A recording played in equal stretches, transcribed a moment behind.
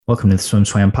Welcome to the Swim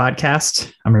Swam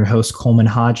podcast. I'm your host, Coleman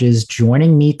Hodges.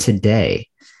 Joining me today,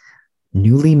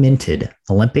 newly minted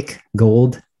Olympic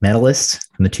gold medalist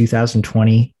from the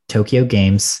 2020 Tokyo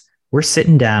Games. We're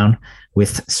sitting down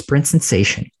with sprint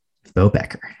sensation, Bowe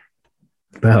Becker.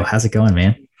 Bo, how's it going,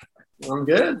 man? I'm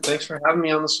good. Thanks for having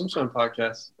me on the Swim Swam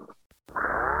podcast.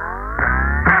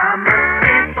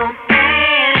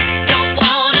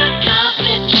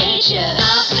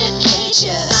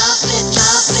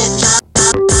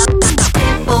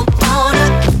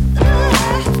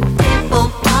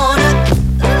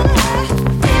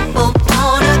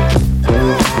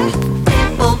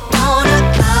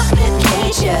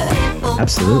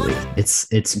 Absolutely.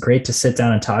 It's great to sit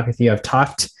down and talk with you. I've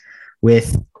talked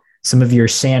with some of your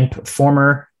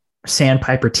former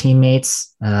Sandpiper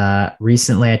teammates.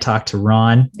 Recently, I talked to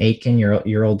Ron Aitken,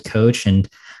 your old coach, and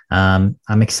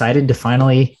I'm excited to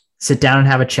finally sit down and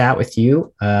have a chat with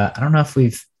you. I don't know if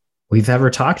we've ever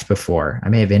talked before. I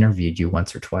may have interviewed you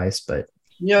once or twice, but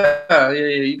yeah.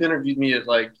 You've interviewed me at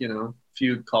a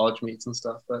few college meets and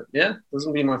stuff. But yeah, this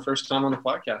will be my first time on the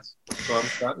podcast, so I'm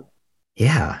excited.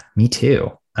 Yeah, me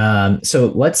too.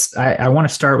 So I want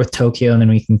to start with Tokyo, and then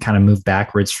we can kind of move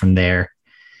backwards from there.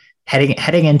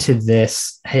 Heading into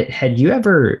this, had you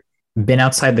ever been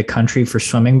outside the country for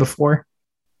swimming before?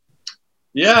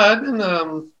 Yeah,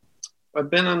 I've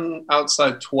been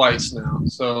outside twice now.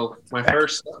 So my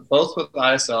first, both with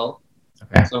ISL.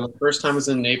 Okay. So the first time was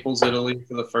in Naples, Italy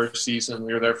for the first season.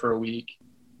 We were there for a week.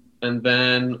 And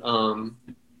then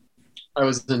I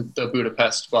was in the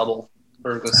Budapest bubble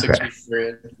for the 6-week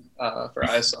period for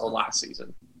ISL last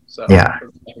season. So yeah. For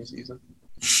the second season.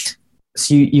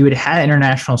 So you had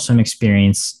international swim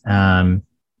experience, but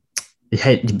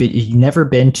you'd never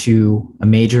been to a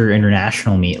major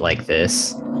international meet like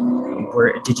this.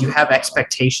 Did you have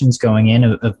expectations going in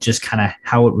of just kind of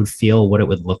how it would feel, what it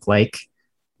would look like?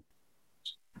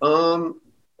 Well,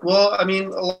 I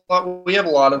mean, we have a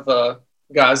lot of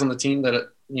guys on the team that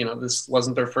this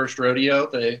wasn't their first rodeo.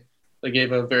 They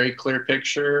gave a very clear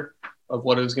picture of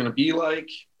what it was going to be like.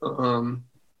 We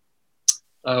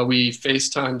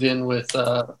FaceTimed in with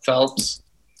Phelps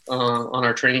on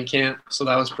our training camp, so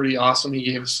that was pretty awesome. He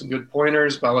gave us some good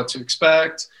pointers about what to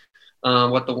expect,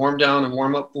 what the warm down and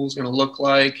warm up pool is going to look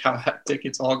like, how hectic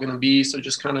it's all going to be. So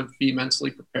just kind of be mentally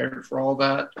prepared for all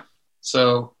that.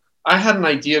 So I had an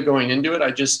idea going into it. I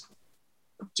just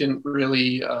didn't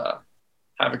really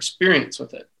have experience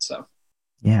with it. So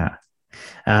yeah.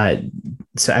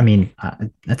 So I mean,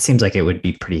 that seems like it would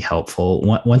be pretty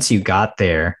helpful. Once you got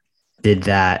there, did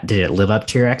it live up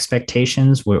to your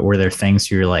expectations? Were there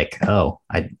things you were like, oh,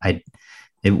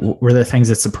 were there things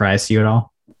that surprised you at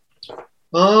all?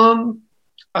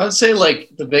 I would say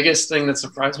the biggest thing that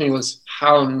surprised me was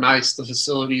how nice the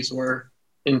facilities were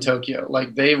in Tokyo.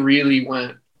 They really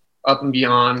went up and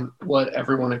beyond what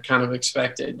everyone had kind of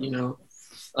expected,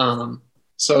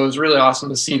 so it was really awesome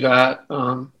to see that.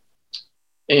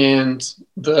 And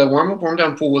the warm-up,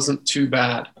 warm-down pool wasn't too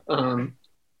bad.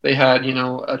 They had,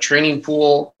 a training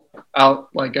pool out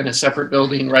in a separate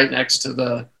building right next to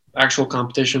the actual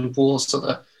competition pool. So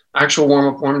the actual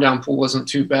warm-up, warm-down pool wasn't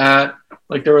too bad.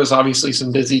 There was obviously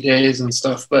some busy days and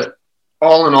stuff, but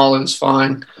all in all, it was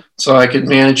fine. So I could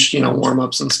manage,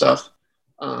 warm-ups and stuff.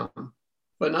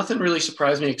 But nothing really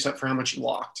surprised me except for how much you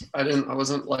walked. I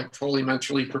wasn't fully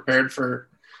mentally prepared for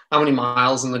how many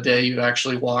miles in the day you'd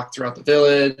actually walk throughout the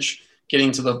village,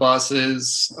 getting to the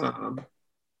buses,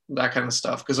 that kind of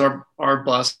stuff. Because our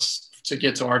bus to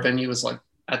get to our venue was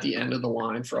at the end of the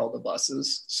line for all the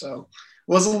buses. So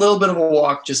it was a little bit of a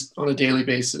walk just on a daily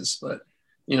basis. But,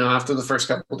 after the first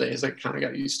couple of days, I kind of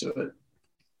got used to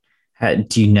it.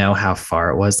 Do you know how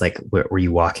far it was? Were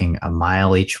you walking a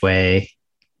mile each way?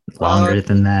 Longer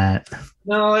than that?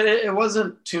 No, it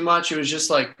wasn't too much. It was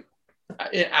just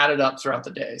it added up throughout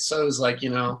the day. So it was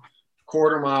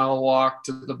quarter mile walk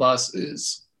to the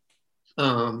buses.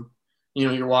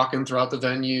 You're walking throughout the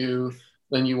venue,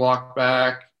 then you walk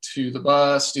back to the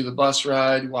bus, do the bus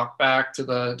ride, you walk back to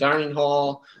the dining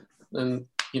hall, then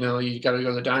you got to go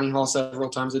to the dining hall several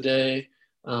times a day.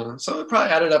 So it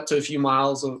probably added up to a few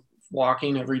miles of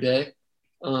walking every day.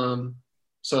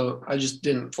 So I just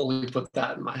didn't fully put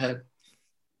that in my head.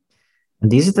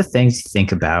 And these are the things you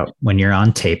think about when you're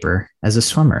on taper as a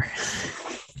swimmer.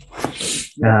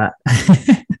 Yeah.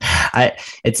 I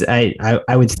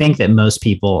would think that most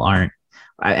people aren't.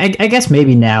 I guess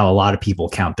maybe now a lot of people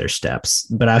count their steps,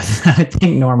 but I would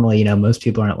think normally, most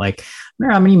people aren't I don't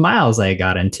know how many miles I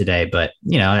got in today, but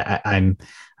I'm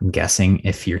guessing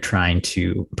if you're trying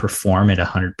to perform at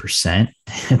 100%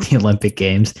 at the Olympic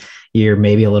Games, you're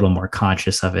maybe a little more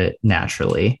conscious of it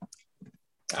naturally.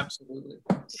 Absolutely.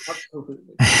 Absolutely.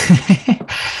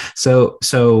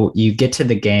 So you get to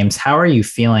the games. How are you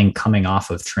feeling coming off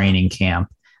of training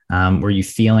camp? Were you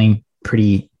feeling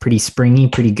pretty springy,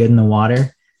 pretty good in the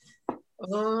water?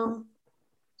 Um,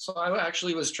 so I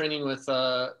actually was training with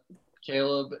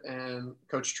Caleb and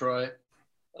Coach Troy.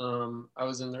 I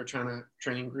was in their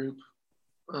training group.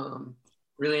 Um,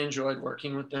 really enjoyed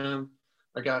working with them.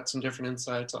 I got some different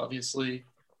insights, obviously,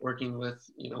 working with,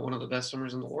 one of the best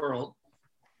swimmers in the world.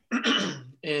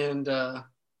 And I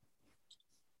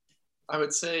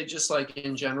would say just like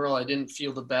in general, I didn't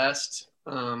feel the best.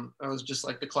 I was just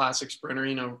like the classic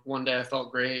sprinter, one day I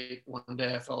felt great. One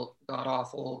day I felt god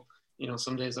awful.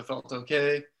 Some days I felt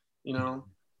okay, you know.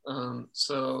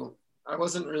 So I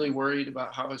wasn't really worried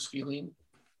about how I was feeling.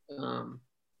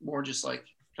 More just like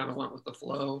kind of went with the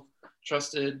flow,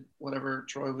 trusted whatever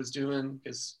Troy was doing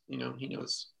because, he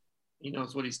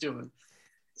knows what he's doing.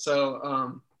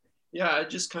 So, yeah, I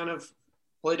just kind of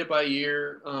played it by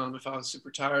ear. If I was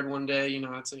super tired one day,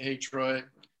 I'd say, "Hey, Troy,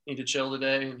 need to chill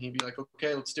today," and he'd be like,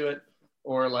 "Okay, let's do it."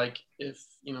 Or like if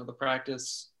the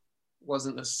practice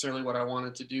wasn't necessarily what I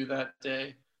wanted to do that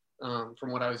day,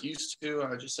 from what I was used to,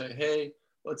 I would just say, "Hey,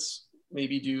 let's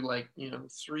maybe do like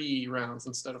 3 rounds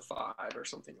instead of 5 or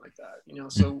something like that."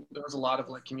 So there was a lot of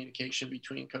like communication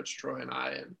between Coach Troy and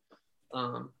I, and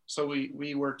so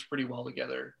we worked pretty well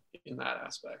together in that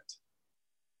aspect.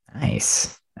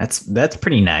 Nice. That's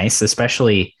pretty nice,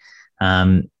 especially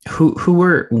who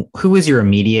was your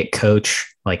immediate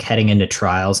coach like heading into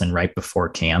trials and right before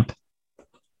camp?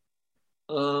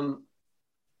 Um,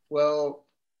 well,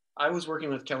 I was working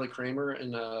with Kelly Kramer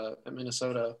in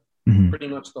Minnesota Mm-hmm. pretty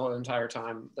much the whole entire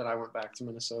time that I went back to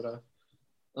Minnesota,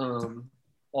 um,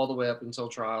 all the way up until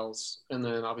trials, and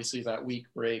then obviously that week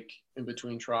break in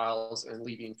between trials and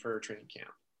leaving for training camp.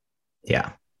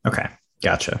 Yeah. Okay.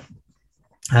 Gotcha.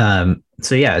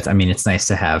 So yeah, I mean, it's nice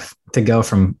to have to go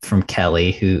from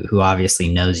Kelly, who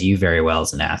obviously knows you very well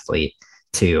as an athlete,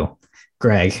 to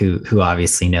Greg, who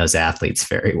obviously knows athletes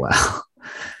very well.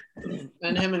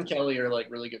 And him and Kelly are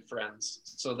like really good friends,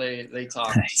 so they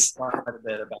talked Nice. quite a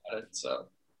bit about it. So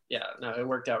yeah, no, it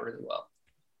worked out really well.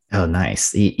 Oh,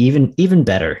 nice. Even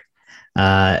better.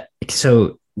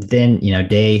 So then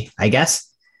I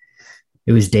guess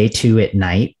it was day 2 at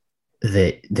night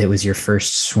that was your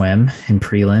first swim in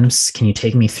prelims. Can you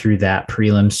take me through that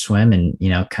prelim swim and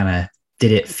kind of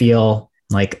did it feel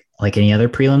like any other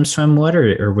prelim swim would,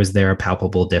 or was there a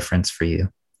palpable difference for you?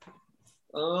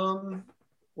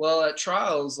 Well, at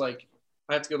trials, like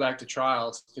I have to go back to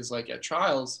trials because, like at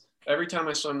trials, every time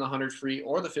I swam the 100 free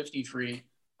or the 50 free,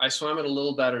 I swam it a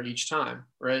little better each time,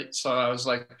 right? So I was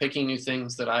like picking new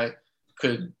things that I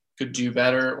could do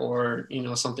better, or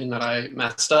something that I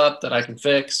messed up that I can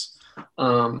fix.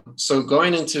 So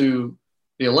going into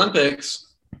the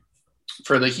Olympics,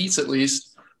 for the heats at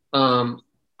least,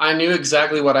 I knew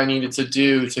exactly what I needed to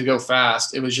do to go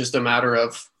fast. It was just a matter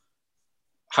of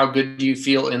how good do you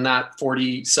feel in that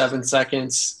 47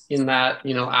 seconds in that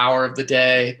hour of the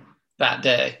day that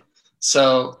day.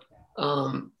 So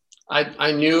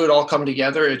I knew it all come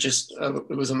together. It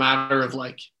was a matter of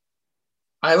like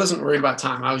I wasn't worried about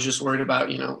time. I was just worried about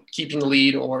keeping the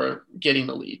lead or getting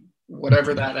the lead,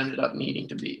 whatever that ended up needing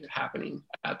to be happening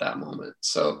at that moment.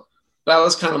 So that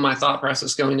was kind of my thought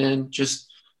process going in, just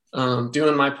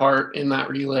doing my part in that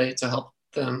relay to help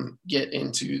them get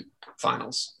into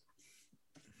finals.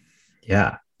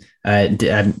 Yeah. After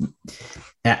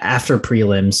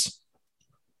prelims,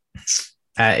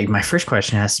 my first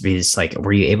question has to be just like,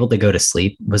 were you able to go to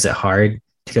sleep? Was it hard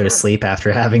to go to sleep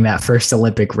after having that first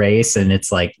Olympic race? And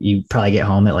it's like, you probably get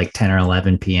home at like 10 or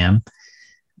 11 p.m.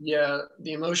 Yeah,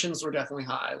 the emotions were definitely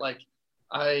high. Like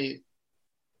I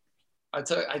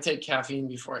take caffeine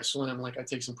before I swim. Like I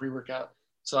take some pre-workout.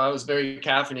 So I was very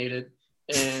caffeinated,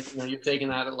 and you're taking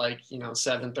that at like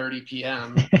 7:30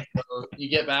 p.m. So you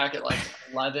get back at like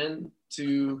 11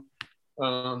 to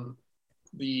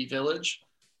the village,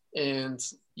 and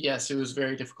yes, it was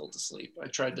very difficult to sleep. I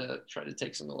tried to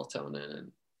take some melatonin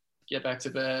and get back to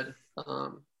bed.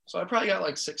 So I probably got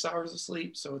like 6 hours of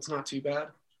sleep, so it's not too bad.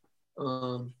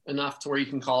 Enough to where you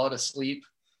can call it a sleep,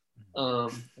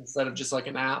 instead of just like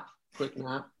a nap, quick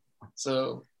nap.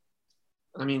 So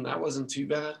I mean, that wasn't too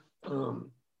bad.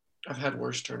 I've had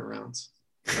worse turnarounds,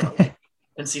 like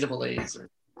NCAA's or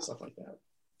stuff like that.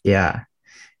 Yeah.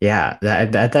 Yeah.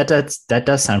 That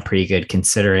does sound pretty good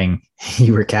considering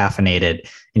you were caffeinated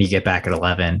and you get back at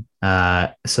 11.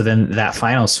 So then that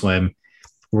final swim,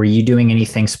 were you doing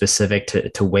anything specific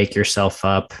to wake yourself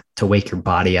up, to wake your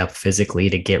body up physically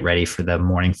to get ready for the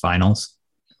morning finals?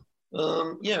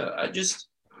 Yeah,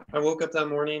 I woke up that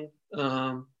morning.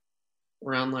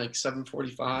 around like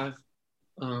 7:45.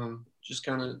 Just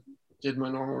kind of did my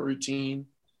normal routine,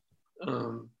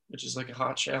 which is like a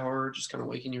hot shower, just kind of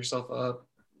waking yourself up,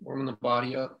 warming the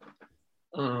body up.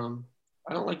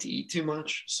 I don't like to eat too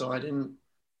much, so I didn't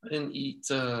eat.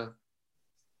 I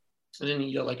didn't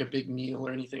eat like a big meal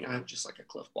or anything. I had just like a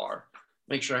Cliff Bar.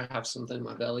 Make sure I have something in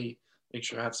my belly. Make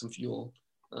sure I have some fuel,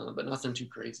 but nothing too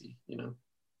crazy, you know.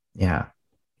 Yeah.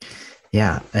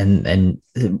 Yeah. And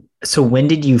so when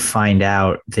did you find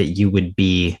out that you would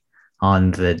be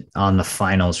on the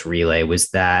finals relay?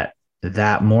 Was that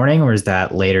morning or is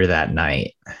that later that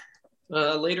night?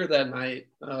 Later that night,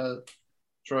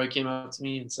 Troy came out to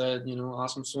me and said, you know,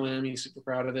 awesome swim. He's super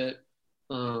proud of it.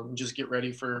 Just get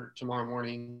ready for tomorrow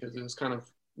morning, because it was kind of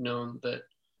known that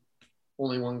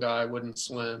only one guy wouldn't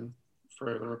swim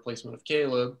for the replacement of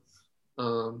Caleb.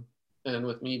 And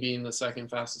with me being the second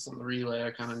fastest on the relay,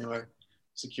 I kind of knew I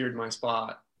secured my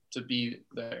spot to be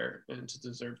there and to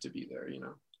deserve to be there, you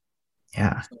know.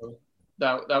 Yeah. So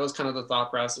that was kind of the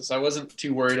thought process. I wasn't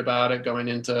too worried about it going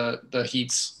into the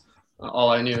heats.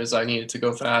 All I knew is I needed to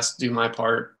go fast, do my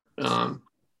part.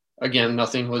 Again,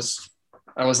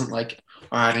 I wasn't like,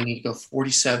 all right, I need to go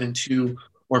 47.2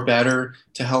 or better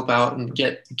to help out and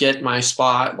get my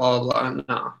spot, blah, blah, blah.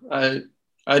 No,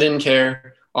 I didn't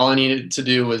care. All I needed to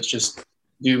do was just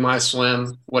do my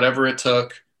swim, whatever it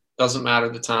took. Doesn't matter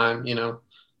the time, you know.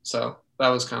 So that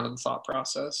was kind of the thought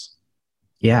process.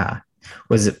 Yeah.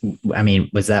 Was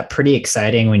that pretty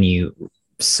exciting when you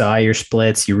saw your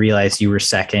splits, you realized you were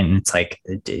second, and it's like,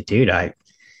 dude, I'm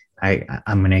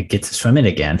going to get to swim it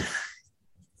again?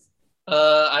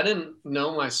 I didn't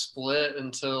know my split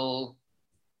until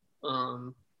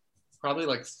probably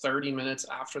like 30 minutes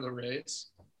after the race.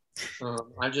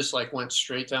 I just like went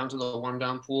straight down to the warm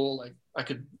down pool.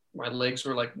 Like my legs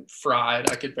were like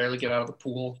fried. I could barely get out of the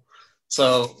pool.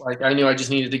 So like I knew I just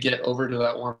needed to get over to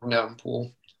that warm down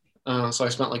pool. So I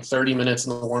spent like 30 minutes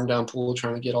in the warm down pool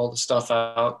trying to get all the stuff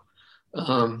out.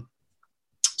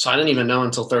 So I didn't even know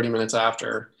until 30 minutes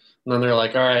after. And then they're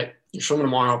like, all right, you're swimming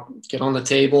tomorrow. Get on the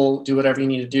table, do whatever you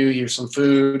need to do. Here's some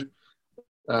food.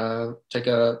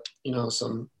 Get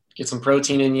some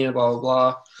protein in you, blah, blah, blah.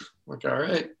 I'm like, all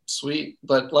right, sweet.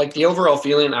 But like the overall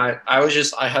feeling, I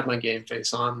had my game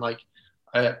face on. Like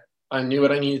I knew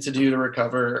what I needed to do to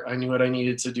recover. I knew what I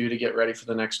needed to do to get ready for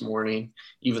the next morning,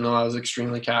 even though I was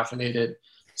extremely caffeinated.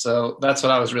 So that's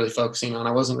what I was really focusing on.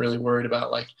 I wasn't really worried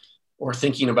about or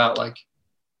thinking about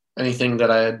anything that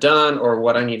I had done or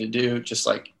what I need to do, just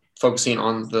like focusing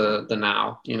on the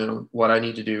now, you know, what I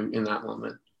need to do in that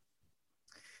moment.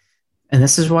 And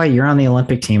this is why you're on the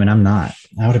Olympic team and I'm not.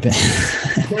 I would have been,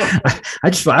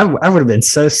 I would have been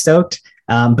so stoked.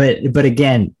 But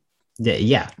again,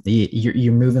 yeah,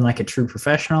 you're moving like a true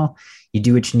professional. You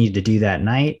do what you need to do that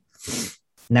night.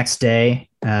 Next day,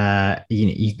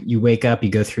 you wake up, you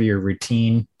go through your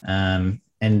routine. And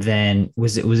then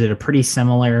was it a pretty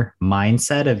similar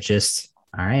mindset of just,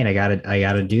 all right, I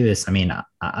gotta do this. I mean,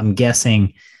 I'm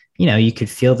guessing, you know, you could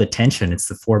feel the tension. It's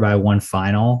the 4x1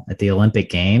 final at the Olympic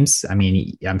Games. I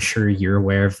mean, I'm sure you're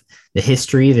aware of the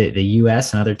history that the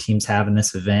U.S. and other teams have in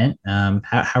this event.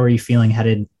 How are you feeling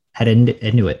headed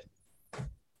into it?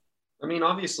 I mean,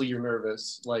 obviously you're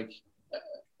nervous. Like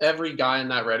every guy in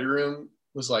that ready room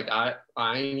was like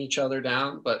eyeing each other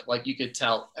down, but like you could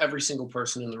tell every single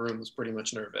person in the room was pretty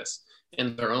much nervous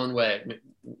in their own way,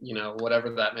 you know,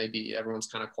 whatever that may be. Everyone's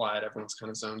kind of quiet. Everyone's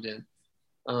kind of zoned in.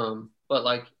 But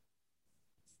like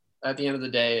at the end of the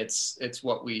day, it's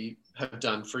what we have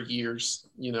done for years.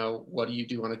 You know, what do you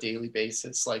do on a daily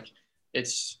basis? Like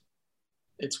it's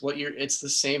the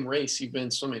same race you've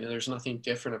been swimming, and there's nothing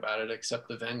different about it except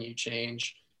the venue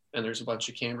change and there's a bunch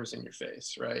of cameras in your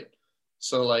face, right?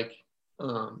 So like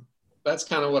that's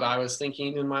kind of what I was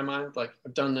thinking in my mind. Like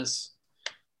I've done this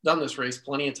race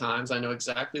plenty of times. I know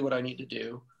exactly what I need to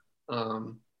do.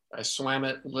 I swam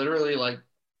it literally like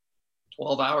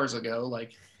 12 hours ago.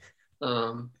 Like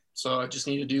so I just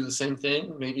need to do the same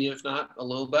thing, maybe if not a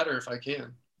little better if I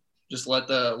can. Just let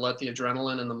the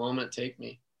adrenaline and the moment take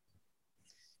me.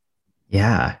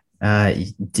 Yeah.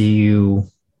 Do you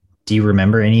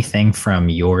remember anything from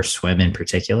your swim in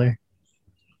particular?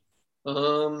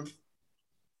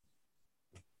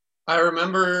 I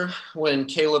remember when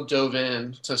Caleb dove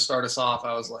in to start us off,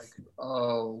 I was like,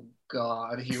 oh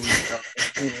God, here we go.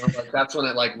 You know, like that's when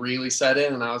it like really set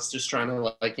in, and I was just trying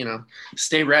to like, you know,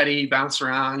 stay ready, bounce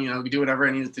around, you know, do whatever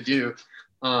I needed to do.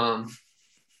 But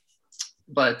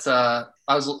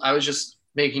I was just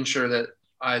making sure that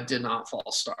I did not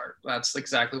false start. That's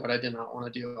exactly what I did not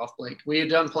want to do off Blake. We had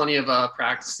done plenty of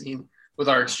practicing with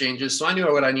our exchanges, so I knew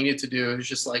what I needed to do. It was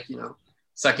just like, you know,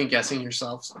 second guessing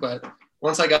yourself. But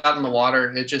once I got in the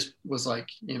water, it just was like,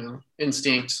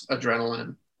 instinct,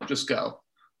 adrenaline, just go.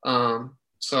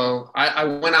 So I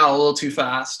went out a little too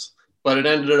fast, but it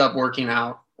ended up working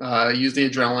out. I used the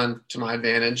adrenaline to my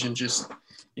advantage and just,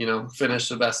 finished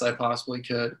the best I possibly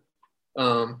could.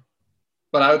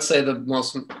 But I would say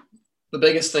the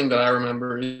biggest thing that I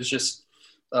remember is just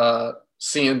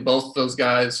seeing both those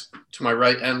guys to my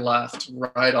right and left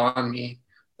right on me,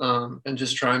 and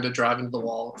just trying to drive into the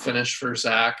wall, finish for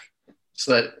Zach.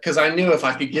 So that, because I knew if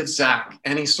I could give Zach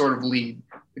any sort of lead,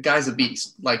 the guy's a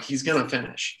beast. Like, he's gonna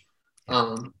finish.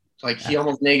 Like, he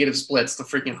almost negative splits the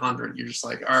freaking 100. You're just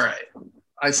like, all right,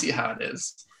 I see how it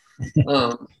is.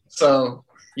 So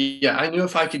yeah, I knew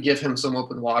if I could give him some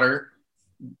open water,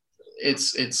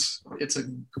 it's a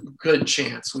good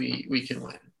chance we can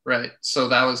win, right? So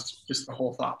that was just the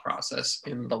whole thought process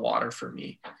in the water for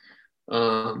me.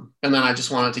 And then I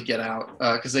just wanted to get out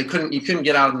because you couldn't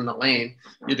get out in the lane.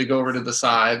 You had to go over to the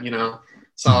side,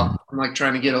 So I'm like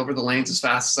trying to get over the lanes as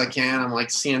fast as I can. I'm like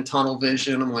seeing tunnel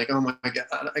vision. I'm like, oh my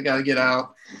God, I got to get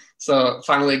out. So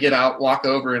finally I get out, walk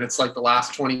over, and it's like the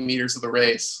last 20 meters of the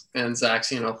race. And Zach's,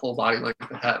 full body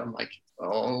length ahead. I'm like,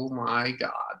 oh my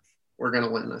God, we're going to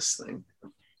win this thing.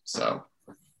 So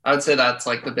I would say that's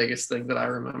like the biggest thing that I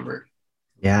remember.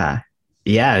 Yeah.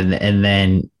 Yeah. And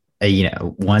then,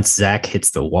 once Zach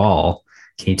hits the wall,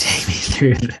 can you take me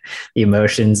through the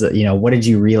emotions? What did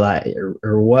you realize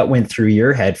or what went through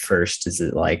your head first? Is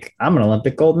it like, I'm an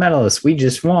Olympic gold medalist. We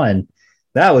just won.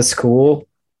 That was cool.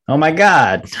 Oh my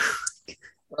God.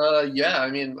 Yeah.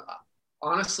 I mean,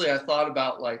 honestly, I thought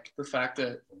about like the fact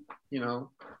that,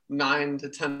 9 to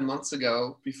 10 months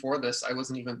ago before this, I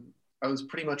was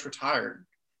pretty much retired.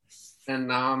 And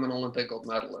now I'm an Olympic gold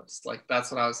medalist. Like,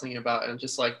 that's what I was thinking about. And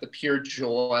just like the pure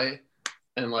joy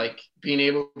and like being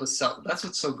able to sell. That's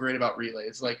what's so great about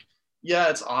relays. Like, yeah,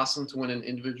 it's awesome to win an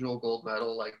individual gold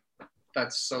medal. Like,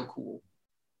 that's so cool.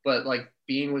 But like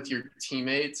being with your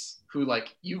teammates who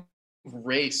like you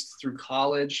raced through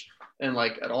college and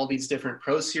like at all these different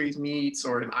pro series meets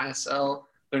or in ISL,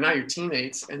 they're now your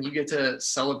teammates and you get to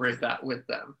celebrate that with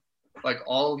them. Like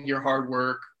all of your hard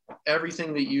work,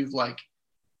 everything that you've like,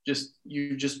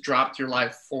 you just dropped your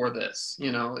life for this,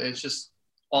 it's just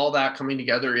all that coming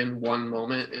together in one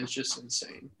moment is just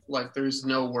insane. Like, there's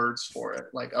no words for it,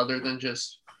 like, other than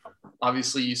just,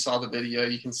 obviously you saw the video,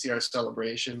 you can see our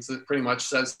celebrations. It pretty much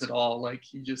says it all.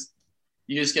 Like, you just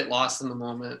get lost in the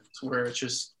moment where it's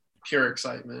just pure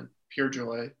excitement, pure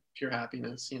joy, pure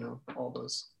happiness, all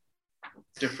those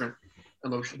different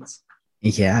emotions.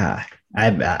 Yeah,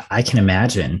 I can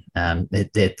imagine.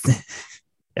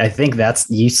 I think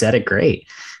you said it great.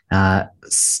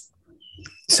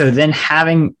 So then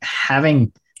having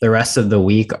the rest of the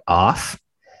week off,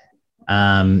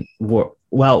 were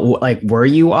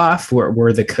you off?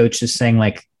 Were the coaches saying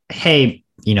like, hey,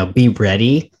 be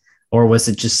ready? Or was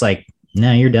it just like,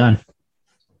 no, you're done?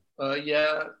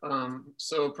 Yeah.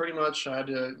 So pretty much I had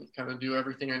to kind of do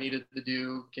everything I needed to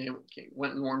do.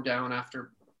 Went and warmed down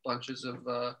after bunches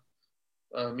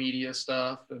of media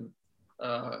stuff. And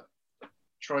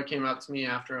Troy came out to me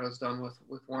after I was done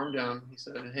with warm down. He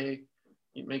said, hey,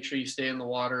 make sure you stay in the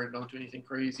water and don't do anything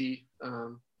crazy.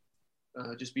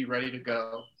 Just be ready to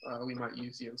go. We might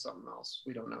use you in something else.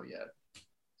 We don't know yet.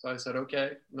 So I said,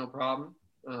 okay, no problem.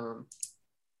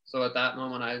 So at that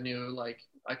moment, I knew like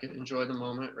I could enjoy the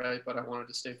moment, right? But I wanted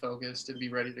to stay focused and be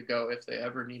ready to go if they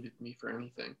ever needed me for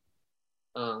anything.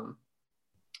 I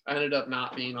ended up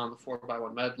not being on the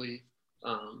 4x1 medley,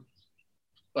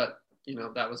 but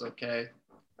that was okay.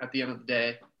 At the end of the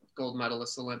day, gold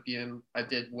medalist Olympian, I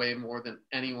did way more than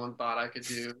anyone thought I could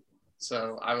do.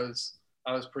 So I was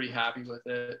pretty happy with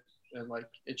it, and like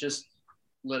it just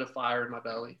lit a fire in my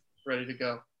belly, ready to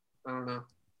go. I don't know.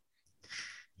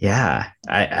 Yeah,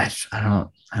 I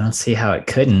don't see how it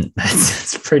couldn't.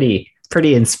 It's pretty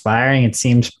inspiring. It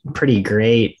seems pretty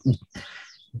great.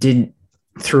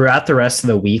 Throughout the rest of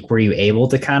the week, were you able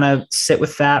to kind of sit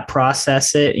with that,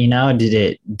 process it?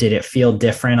 Did it feel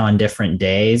different on different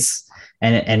days?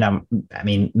 And I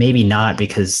mean, maybe not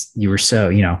because you were so,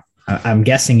 I'm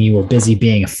guessing you were busy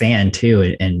being a fan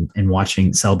too and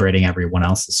celebrating everyone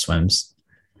else's swims.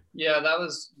 Yeah, that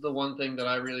was the one thing that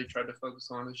I really tried to focus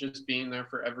on, is just being there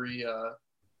for every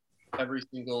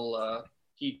single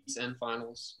heats and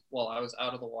finals while I was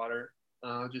out of the water,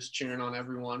 just cheering on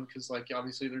everyone, because like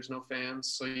obviously there's no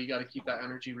fans, so you got to keep that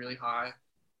energy really high,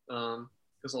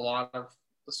 because a lot of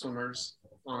the swimmers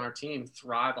on our team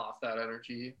thrive off that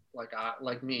energy,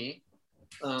 like me.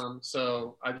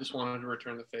 So I just wanted to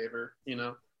return the favor,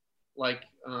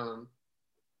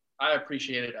 I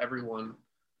appreciated everyone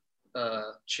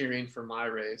cheering for my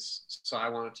race. So I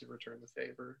wanted to return the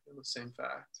favor in the same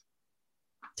fact.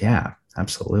 Yeah,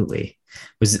 absolutely.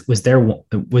 Was there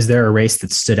a race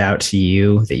that stood out to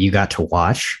you that you got to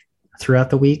watch throughout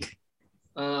the week?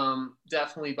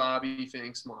 Definitely Bobby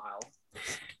Fink's mile.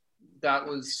 That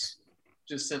was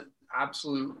just an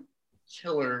absolute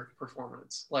killer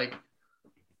performance. Like,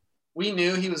 we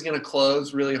knew he was going to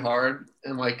close really hard,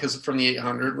 and like, because from the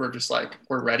 800, we're just like,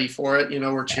 we're ready for it. You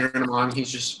know, we're cheering him on.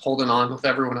 He's just holding on with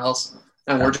everyone else,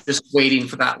 and we're just waiting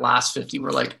for that last 50.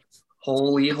 We're like,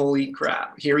 holy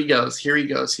crap! Here he goes!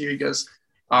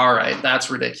 All right, that's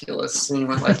ridiculous. And he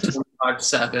went like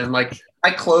 25.7. Like,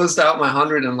 I closed out my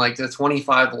 100 in like the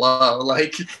 25 low.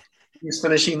 Like, he's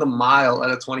finishing the mile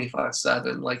at a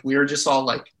 25.7. Like, we were just all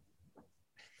like,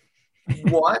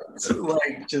 what?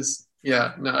 Like, just,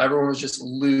 yeah, no, everyone was just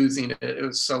losing it. It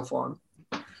was so fun.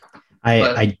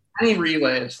 But any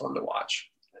relay is fun to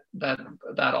watch.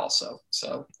 That also.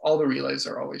 So all the relays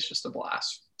are always just a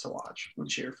blast to watch and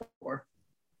cheer for.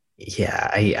 Yeah,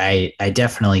 I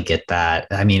definitely get that.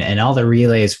 I mean, and all the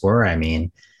relays were, I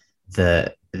mean,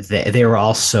 they were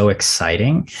all so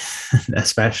exciting,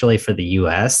 especially for the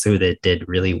US, who that did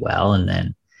really well. And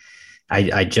then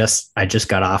I just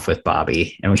got off with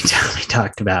Bobby, and we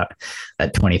talked about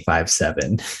that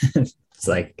 25.7. It's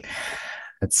like,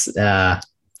 that's yeah,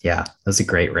 that was a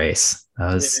great race.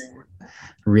 That was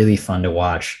really fun to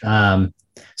watch.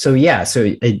 So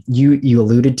you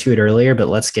alluded to it earlier, but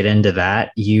let's get into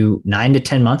that. 9 to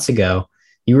 10 months ago,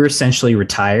 you were essentially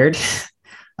retired.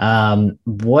 How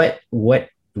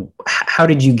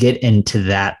did you get into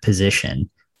that position?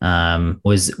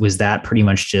 Was that pretty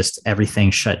much just everything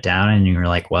shut down and you were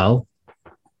like, well,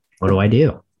 what do I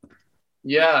do?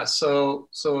 Yeah. So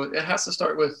it has to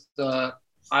start with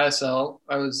ISL.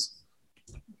 I was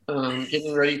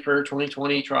getting ready for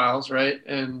 2020 trials, right?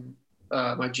 And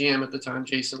my GM at the time,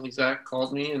 Jason Lezak,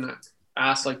 called me and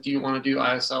asked, like, do you want to do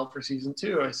ISL for season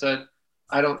 2? I said,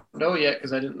 I don't know yet,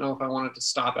 because I didn't know if I wanted to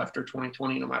stop after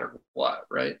 2020 no matter what,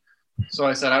 right? So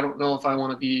I said, I don't know if I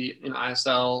want to be in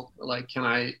ISL. Like, can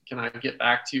I get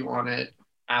back to you on it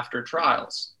after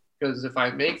trials? Because if I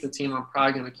make the team, I'm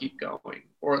probably going to keep going,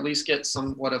 or at least get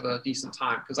somewhat of a decent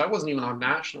time, because I wasn't even on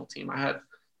national team. I had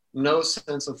no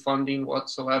sense of funding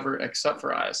whatsoever except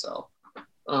for ISL.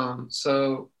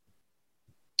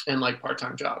 And like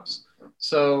part-time jobs.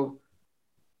 So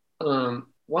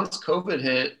once COVID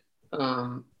hit,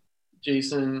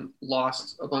 Jason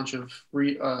lost a bunch of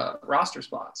roster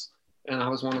spots, and I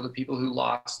was one of the people who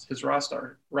lost his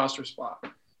roster spot.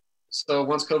 So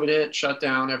once COVID hit, shut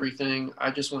down everything,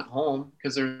 I just went home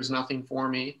because there was nothing for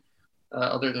me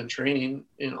other than training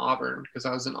in Auburn, because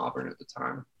I was in Auburn at the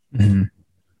time. Mm-hmm.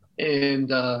 And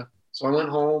so I went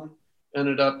home,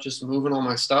 ended up just moving all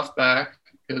my stuff back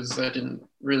because I didn't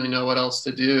really know what else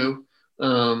to do.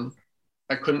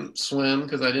 I couldn't swim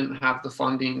because I didn't have the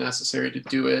funding necessary to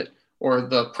do it, or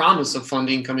the promise of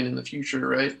funding coming in the future,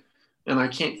 right? And I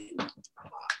can't,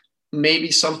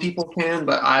 maybe some people can,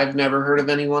 but I've never heard of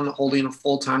anyone holding a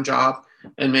full-time job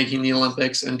and making the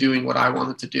Olympics and doing what I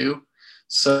wanted to do.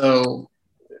 So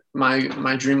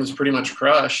my dream was pretty much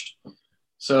crushed.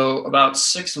 So about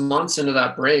 6 months into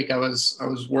that break, I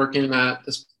was working at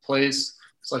this place.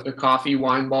 It's like a coffee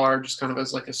wine bar, just kind of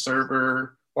as like a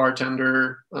server,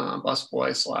 bartender,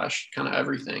 busboy / kind of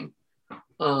everything.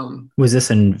 Was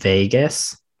this in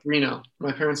Vegas? Reno.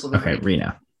 My parents live in Vegas.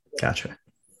 Reno. Gotcha.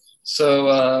 So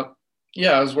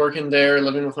I was working there,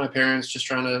 living with my parents, just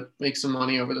trying to make some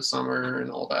money over the summer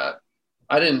and all that.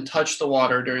 I didn't touch the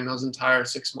water during those entire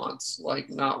 6 months, like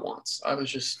not once. I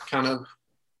was just kind of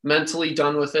mentally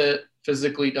done with it,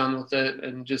 physically done with it,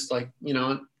 and just like,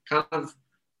 kind of,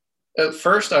 at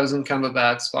first I was in kind of a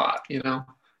bad spot,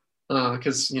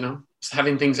 because,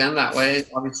 having things end that way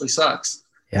obviously sucks.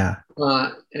 Yeah.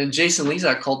 And Jason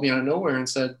Lezak called me out of nowhere and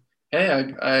said,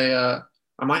 hey, I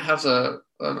might have an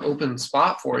open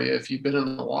spot for you if you've been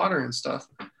in the water and stuff.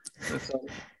 And I said,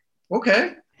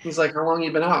 okay. He's like, how long have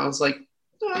you been out? I was like,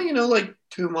 like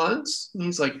 2 months. And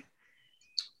he's like,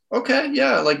 okay,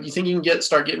 yeah. Like, you think you can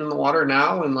start getting in the water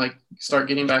now and like start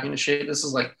getting back into shape? This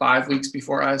is like 5 weeks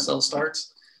before ISL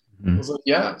starts. Mm-hmm. I was like,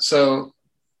 yeah. So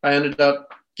I ended up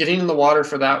getting in the water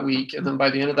for that week. And then by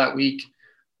the end of that week,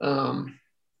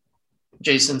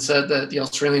 Jason said that the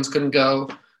Australians couldn't go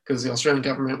because the Australian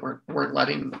government weren't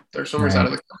letting their swimmers out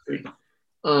of the country.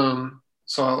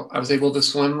 So I was able to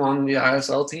swim on the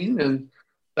ISL team, and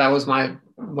that was my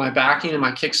backing and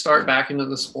my kickstart back into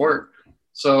the sport.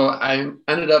 So I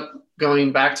ended up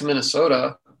going back to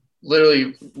Minnesota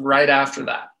literally right after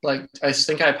that. Like, I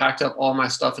think I packed up all my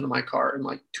stuff into my car in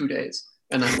like 2 days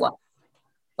and then left.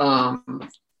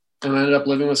 and I ended up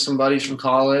living with some buddies from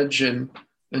college and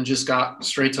just got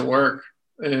straight to work.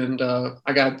 And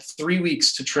I got 3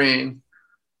 weeks to train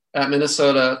at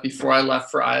Minnesota before I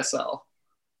left for ISL.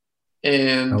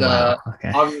 And Oh, wow.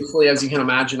 Okay. obviously, as you can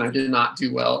imagine, I did not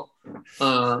do well.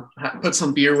 Put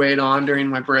some beer weight on during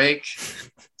my break,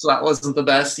 so that wasn't the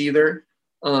best either.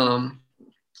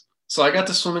 So I got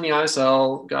to swim in the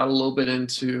ISL, got a little bit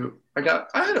into. I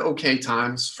had okay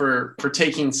times for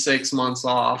taking 6 months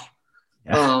off,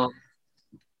 Yeah.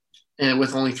 and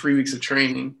with only 3 weeks of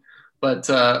training. But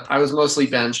I was mostly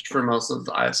benched for most of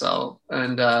the ISL,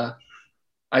 and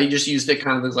I just used it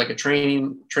kind of as like a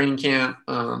training camp,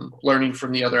 learning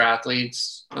from the other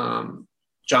athletes.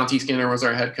 John T. Skinner was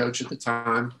our head coach at the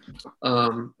time,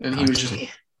 and he was just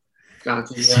John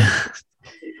T. Yeah.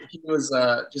 He was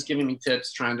just giving me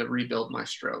tips, trying to rebuild my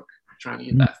stroke, trying to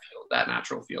get that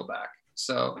natural feel back.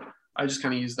 So I just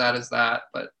kind of used that as that.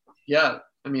 But yeah,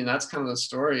 I mean, that's kind of the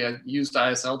story. I used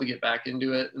ISL to get back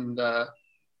into it, and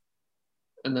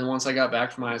then once I got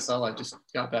back from ISL, I just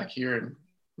got back here in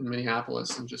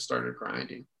Minneapolis and just started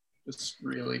grinding. Just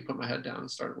really put my head down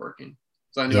and started working.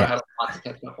 So I knew I had a lot to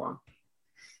catch up on.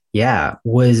 Yeah.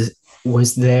 Was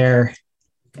there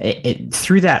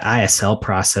through that ISL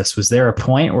process, was there a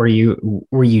point where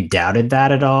you doubted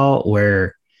that at all?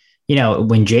 Where,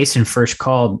 when Jason first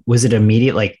called, was it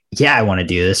immediate like, yeah, I want to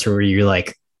do this? Or were you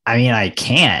like, I mean, I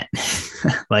can't,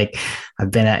 like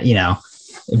I've been at,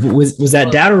 was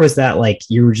that doubt, or was that like,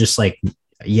 you were just like,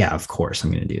 yeah, of course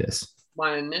I'm going to do this?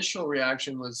 My initial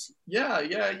reaction was, yeah.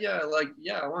 Like,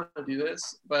 yeah, I want to do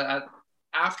this. But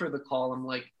after the call, I'm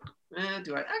like,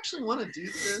 do I actually want to do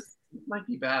this? It might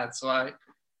be bad. So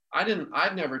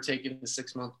I've never taken a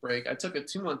 6-month break. I took a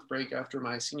 2-month break after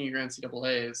my senior year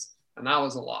NCAAs, and that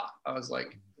was a lot. I was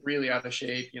like really out of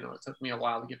shape. It took me a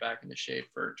while to get back into shape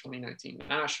for 2019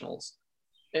 nationals.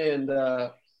 And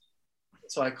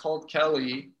so I called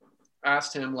Kelly,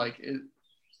 asked him, like,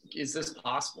 is this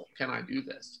possible? Can I do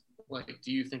this? Like,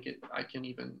 do you think I can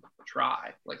even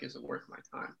try? Like, is it worth my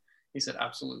time? He said,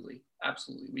 absolutely.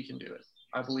 Absolutely. We can do it.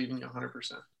 I believe in you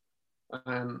 100%.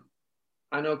 And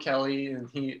I know Kelly, and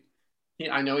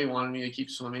I know he wanted me to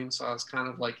keep swimming. So I was kind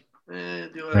of like, do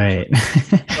it. Right.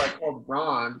 So I called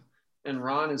Ron, and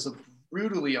Ron is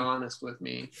brutally honest with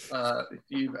me.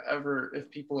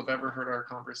 If people have ever heard our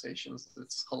conversations,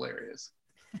 it's hilarious.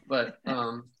 But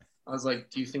I was like,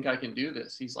 do you think I can do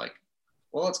this? He's like,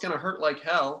 well, it's going to hurt like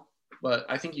hell, but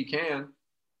I think you can.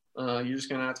 You're just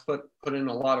going to have to put in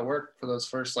a lot of work for those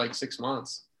first like 6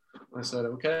 months. I said,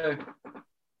 okay.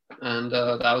 And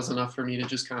that was enough for me to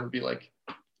just kind of be like,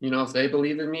 if they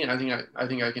believe in me, I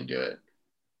think I can do it.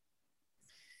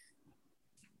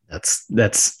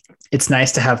 It's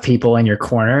nice to have people in your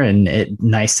corner, and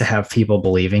nice to have people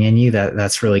believing in you.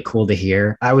 That's really cool to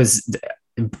hear.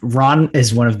 Ron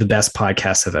is one of the best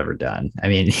podcasts I've ever done. I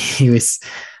mean, he was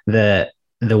the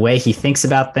way he thinks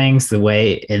about things, the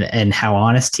way and how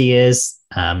honest he is,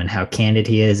 and how candid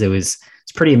he is. It's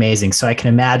pretty amazing. So I can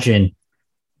imagine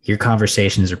your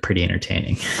conversations are pretty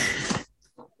entertaining.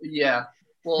 Yeah.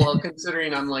 Well,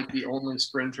 considering I'm like the only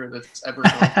sprinter that's ever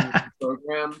gone through the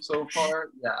program so far.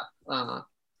 Yeah.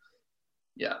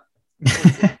 Yeah.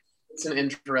 It's an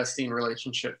interesting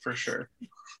relationship for sure.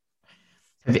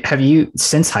 Have you,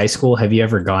 since high school, have you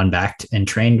ever gone back and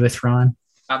trained with Ron?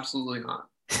 Absolutely not.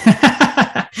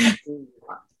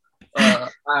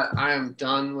 I am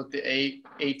done with the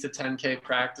 8 to 10K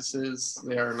practices.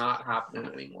 They are not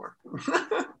happening anymore.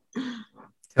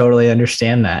 Totally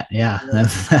understand that. Yeah,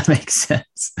 that makes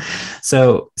sense.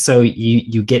 So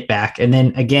you get back, and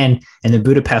then again in the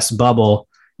Budapest bubble,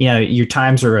 your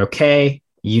times are okay.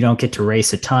 You don't get to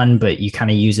race a ton, but you kind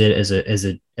of use it as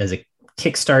a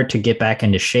kickstart to get back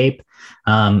into shape.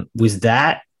 Was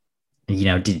that,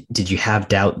 did you have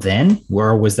doubt then,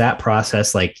 or was that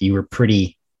process like you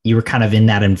were kind of in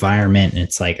that environment and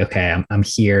it's like, okay, I'm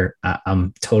here.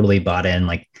 I'm totally bought in.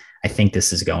 Like, I think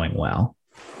this is going well.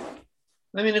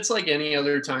 I mean, it's like any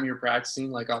other time you're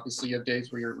practicing. Like, obviously you have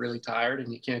days where you're really tired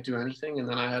and you can't do anything. And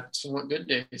then I had somewhat good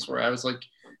days where I was like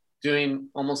doing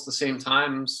almost the same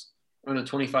times on a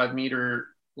 25-meter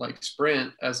like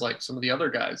sprint as like some of the other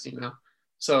guys,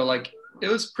 So like, it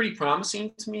was pretty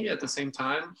promising to me at the same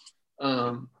time.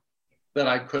 That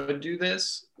I could do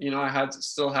this. I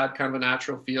still had kind of a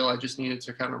natural feel. I just needed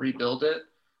to kind of rebuild it.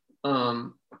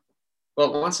 But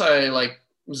once I like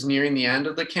was nearing the end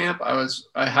of the camp,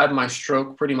 I had my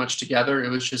stroke pretty much together. It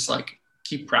was just like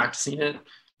keep practicing it.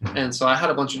 And so I had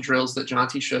a bunch of drills that John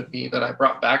T showed me that I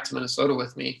brought back to Minnesota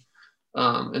with me,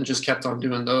 and just kept on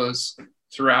doing those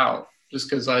throughout, just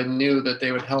because I knew that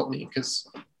they would help me, because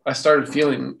I started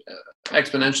feeling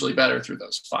exponentially better through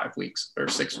those 5 weeks or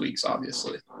 6 weeks,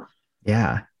 obviously.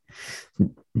 Yeah.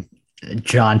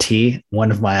 John T,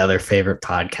 one of my other favorite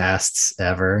podcasts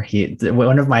ever.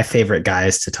 One of my favorite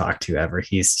guys to talk to ever.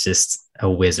 He's just a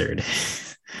wizard.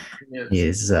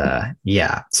 He's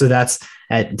yeah. So that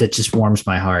just warms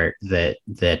my heart that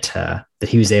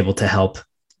he was able to help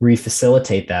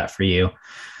refacilitate that for you.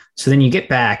 So then you get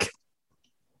back.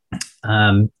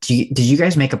 Did you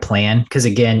guys make a plan? Because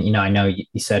again, I know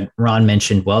you said Ron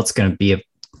mentioned, well, it's going to be a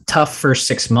tough first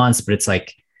 6 months, but it's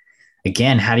like,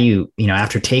 again, how do you,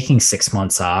 after taking 6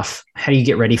 months off, how do you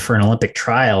get ready for an Olympic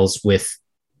trials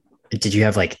did you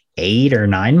have like 8 or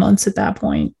 9 months at that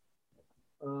point?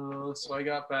 So I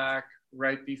got back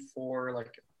right before,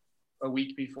 like a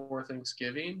week before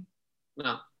Thanksgiving.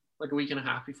 No, like a week and a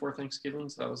half before Thanksgiving.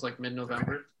 So that was like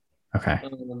mid-November. Okay.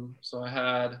 So I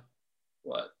had,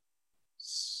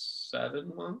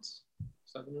 7 months,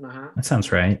 7.5. That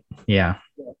sounds right. Yeah.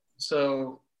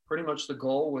 So pretty much the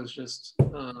goal was just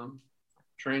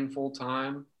train full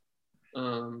time,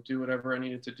 do whatever I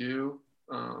needed to do.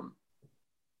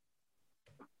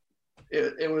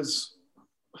 It was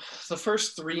the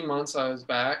first 3 months I was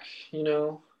back,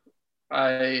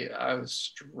 I was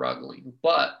struggling,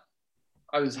 but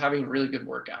I was having really good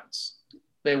workouts.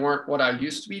 They weren't what I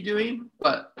used to be doing,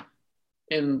 but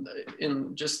in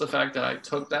just the fact that I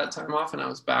took that time off and I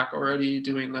was back already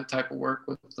doing that type of work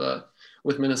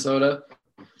with Minnesota,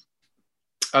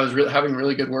 I was having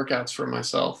really good workouts for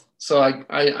myself. So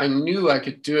I knew I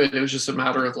could do it. It was just a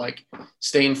matter of like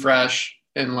staying fresh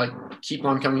and like keep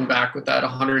on coming back with that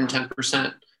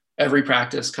 110% every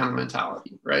practice kind of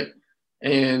mentality, right?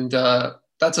 And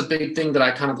that's a big thing that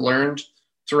I kind of learned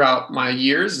throughout my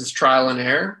years is trial and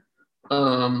error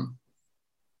on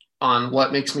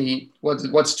what makes me,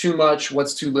 what's too much,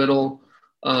 what's too little,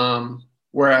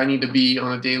 where I need to be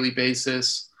on a daily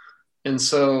basis. And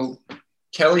so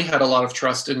Kelly had a lot of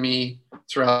trust in me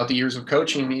throughout the years of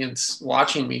coaching me and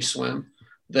watching me swim,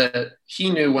 that he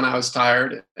knew when I was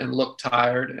tired and looked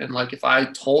tired. And like, if I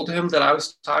told him that I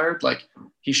was tired, like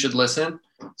he should listen.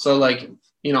 So like,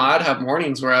 I'd have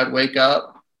mornings where I'd wake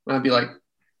up and I'd be like,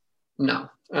 no.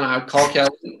 And I'd call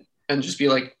Kelly and just be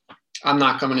like, I'm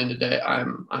not coming in today.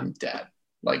 I'm dead.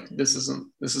 Like, this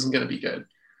isn't going to be good.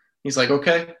 He's like,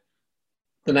 okay.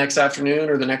 The next afternoon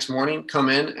or the next morning, come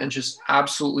in and just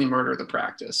absolutely murder the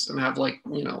practice and have like,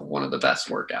 one of the best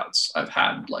workouts I've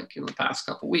had like in the past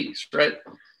couple of weeks. Right.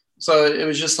 So it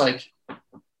was just like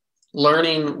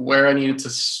learning where I needed to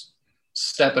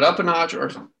step it up a notch or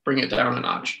bring it down a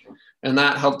notch. And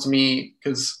that helped me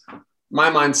because my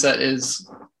mindset is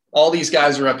all these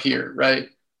guys are up here. Right.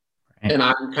 And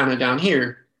I'm kind of down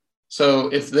here. So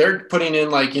if they're putting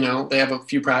in like, they have a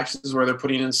few practices where they're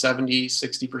putting in 70,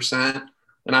 60%.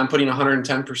 And I'm putting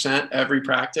 110% every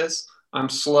practice, I'm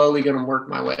slowly going to work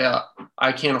my way up.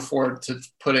 I can't afford to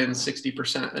put in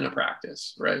 60% in a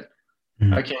practice, right?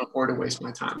 Mm-hmm. I can't afford to waste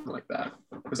my time like that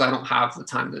because I don't have the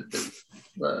time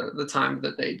the time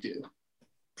that they do.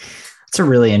 It's a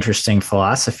really interesting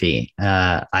philosophy.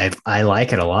 I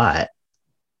like it a lot.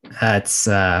 It's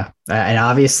and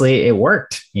obviously it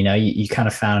worked. You kind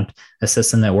of found a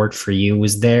system that worked for you.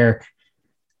 Was there?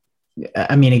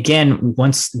 I mean, again,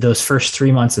 once those first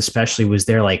 3 months, especially, was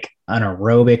there like an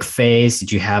aerobic phase?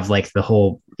 Did you have like the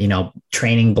whole,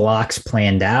 training blocks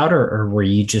planned out, or were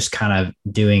you just kind of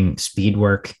doing speed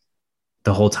work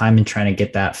the whole time and trying to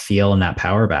get that feel and that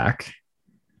power back?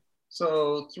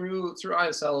 So through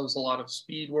ISL, it was a lot of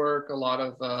speed work, a lot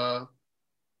of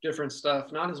different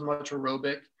stuff, not as much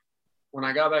aerobic. When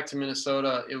I got back to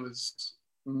Minnesota, it was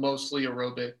mostly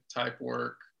aerobic type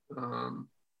work.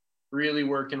 Really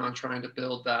working on trying to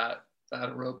build that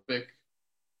aerobic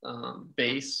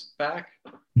base back,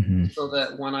 mm-hmm. so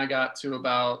that when I got to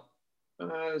about,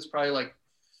 it was probably like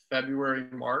February,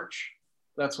 March,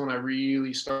 that's when I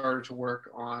really started to work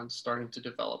on starting to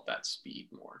develop that speed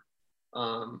more.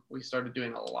 We started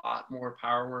doing a lot more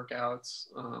power workouts,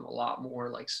 a lot more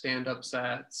like stand-up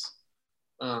sets.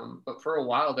 But for a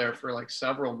while there, for like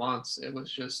several months, it was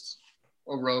just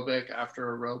aerobic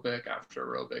after aerobic after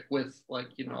aerobic with like,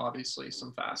 obviously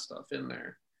some fast stuff in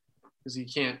there because you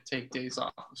can't take days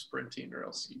off of sprinting or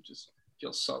else you just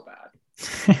feel so bad.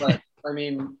 But I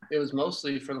mean, it was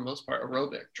mostly for the most part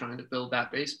aerobic, trying to build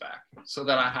that base back so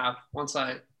that once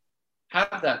I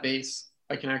have that base,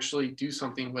 I can actually do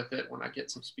something with it when I get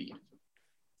some speed.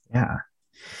 Yeah.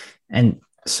 And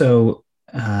so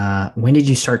when did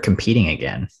you start competing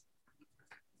again?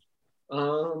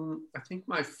 I think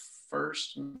my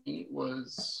first meet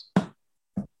was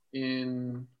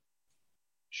in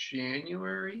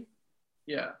January.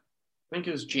 Yeah, I think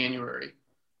it was January.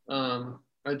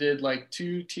 I did like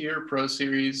 2-tier pro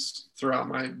series throughout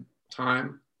my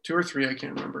time, 2 or 3, I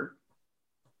can't remember.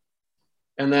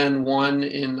 And then one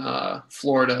in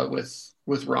Florida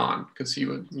with Ron, because he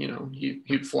would,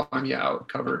 he'd fly me out,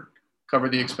 cover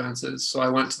the expenses. So I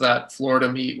went to that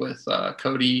Florida meet with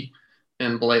Cody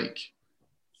and Blake,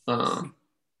 and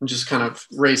just kind of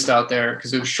raced out there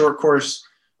because it was short course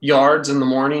yards in the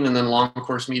morning and then long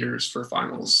course meters for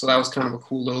finals. So that was kind of a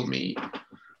cool little meet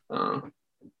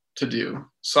to do.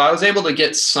 So I was able to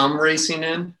get some racing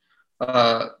in.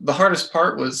 The hardest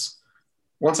part was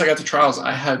once I got to trials,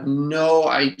 I had no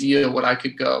idea what I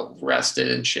could go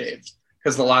rested and shaved,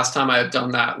 because the last time I had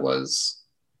done that was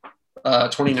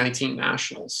 2019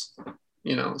 nationals,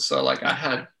 so like I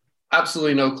had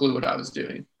absolutely no clue what I was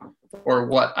doing or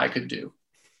what I could do.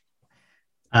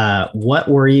 What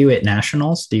were you at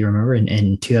nationals? Do you remember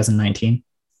in 2019?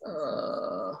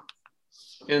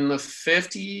 In the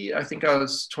 50, I think I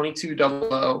was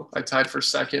 22.00. I tied for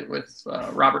second with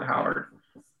Robert Howard.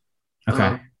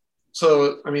 Okay.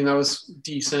 So, I mean, that was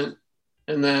decent.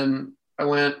 And then I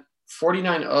went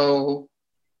 49.0,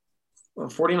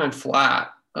 49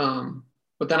 flat.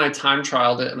 But then I time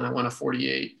trialed it and I went a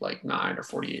 48, like 9 or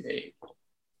 48.8,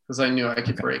 because I knew I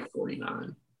could break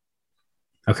 49.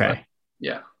 Okay. But,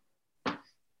 yeah.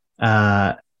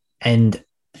 And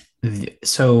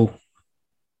so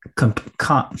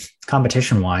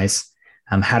competition wise,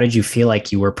 how did you feel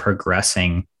like you were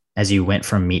progressing as you went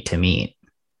from meet to meet?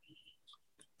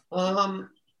 I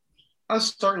was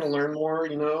starting to learn more,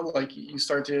 like you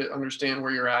start to understand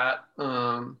where you're at,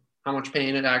 how much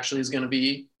pain it actually is going to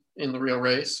be in the real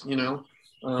race,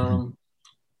 and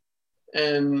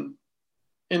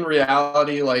in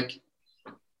reality, like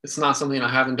it's not something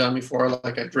I haven't done before.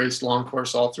 Like I've raced long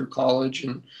course all through college,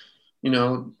 and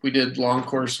we did long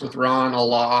course with Ron a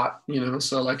lot,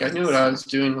 so like I knew what I was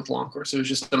doing with long course. It was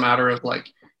just a matter of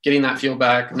like getting that feel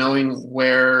back, knowing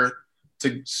where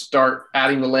to start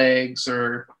adding the legs,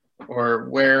 or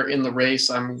where in the race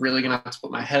I'm really gonna have to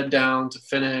put my head down to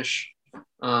finish.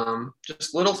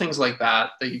 Just little things like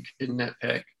that you can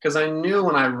nitpick, because I knew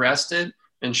when I rested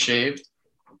and shaved,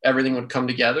 everything would come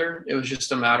together. It was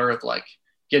just a matter of like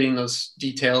getting those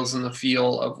details and the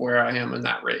feel of where I am in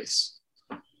that race.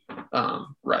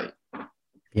 Right.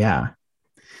 Yeah.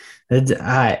 That's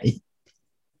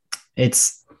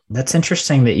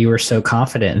interesting that you were so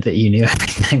confident that you knew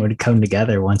everything would come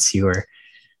together once you were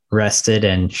rested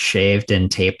and shaved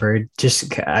and tapered.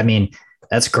 I mean,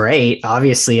 that's great.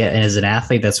 Obviously, as an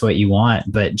athlete, that's what you want,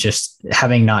 but just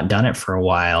having not done it for a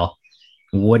while,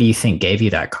 what do you think gave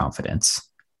you that confidence?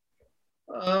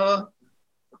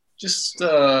 Just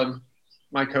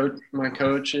my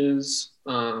coaches,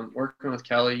 working with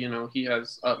Kelly, he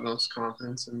has utmost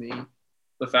confidence in me.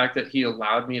 The fact that he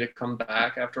allowed me to come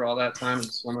back after all that time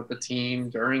and swim with the team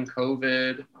during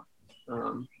COVID,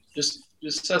 just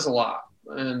says a lot.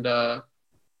 And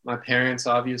my parents,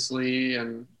 obviously,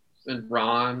 and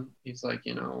Ron, he's like,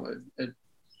 at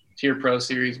tier pro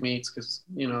series meets, because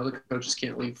the coaches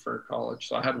can't leave for college,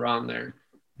 so I had Ron there.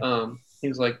 He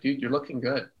was like, dude, you're looking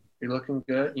good. You're looking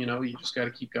good. You just got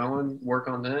to keep going, work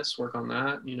on this, work on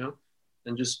that,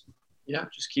 and just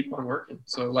keep on working.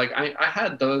 So like I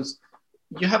had those.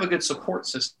 You have a good support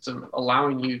system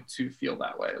allowing you to feel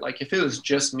that way. Like if it was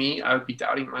just me, I would be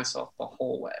doubting myself the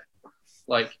whole way.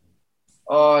 Like,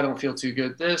 oh, I don't feel too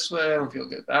good this way. I don't feel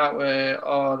good that way.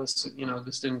 Oh, this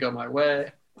didn't go my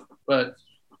way. But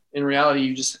in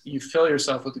reality, you fill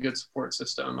yourself with a good support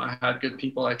system. I had good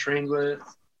people I trained with.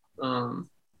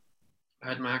 I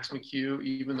had Max McHugh,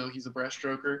 even though he's a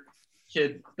breaststroker.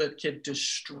 That kid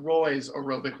destroys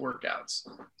aerobic workouts.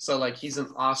 So like he's an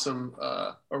awesome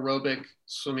aerobic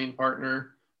swimming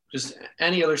partner. Just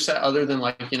any other set other than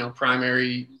like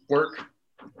primary work,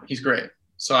 he's great.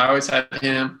 So I always had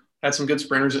him. Had some good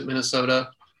sprinters at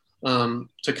Minnesota,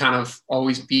 to kind of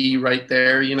always be right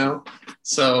there.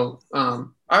 So I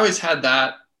always had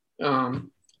that.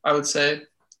 I would say,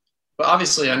 but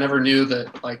obviously I never knew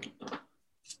that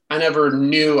I never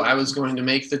knew I was going to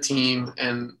make the team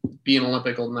and be an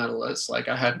Olympic gold medalist. Like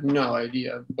I had no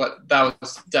idea, but that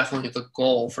was definitely the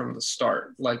goal from the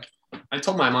start. Like I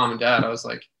told my mom and dad, I was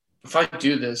like, if I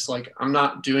do this, like I'm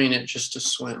not doing it just to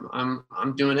swim.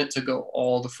 I'm doing it to go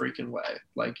all the freaking way.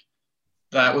 Like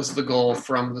that was the goal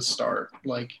from the start.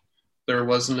 Like there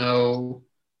was no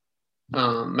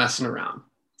messing around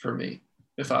for me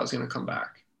if I was going to come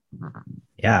back.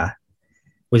 Yeah.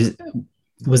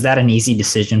 Was that an easy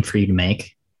decision for you to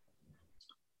make?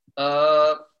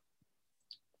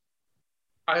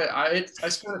 I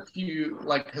spent a few,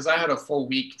 like, because I had a full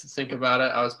week to think about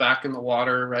it. I was back in the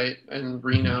water, right, in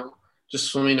Reno, just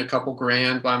swimming a couple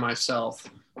grand by myself.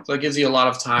 So it gives you a lot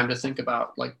of time to think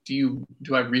about, like, do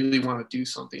I really want to do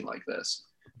something like this?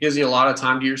 It gives you a lot of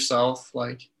time to yourself,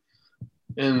 like,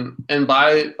 and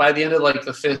by the end of like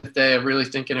the 5th day of really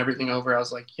thinking everything over, I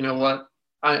was like, you know what?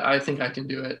 I think I can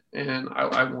do it, and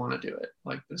I want to do it.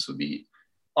 Like, this would be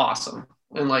awesome.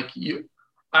 And like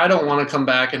I don't want to come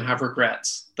back and have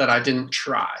regrets that I didn't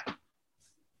try.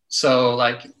 So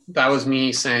like that was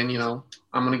me saying, you know,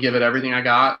 I'm going to give it everything I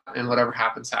got, and whatever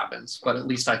happens, happens. But at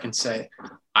least I can say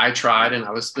I tried and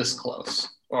I was this close,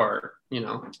 or, you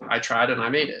know, I tried and I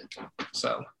made it.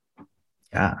 So.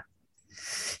 Yeah.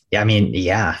 Yeah. I mean,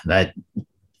 yeah, that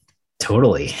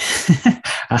totally.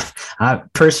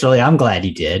 Personally, I'm glad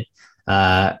you did,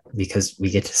 because we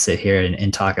get to sit here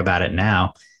and talk about it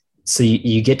now. So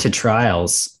you get to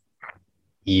trials,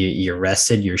 you're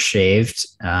rested, you're shaved.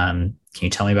 Can you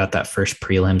tell me about that first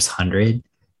prelims 100?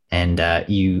 And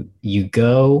you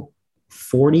go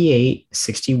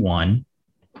 48.61.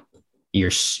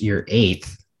 You're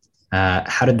eighth.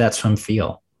 How did that swim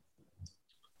feel?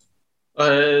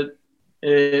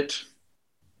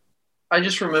 I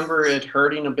just remember it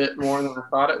hurting a bit more than I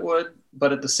thought it would,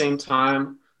 but at the same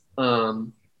time,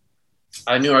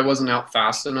 I knew I wasn't out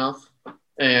fast enough,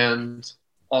 and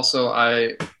also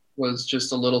I was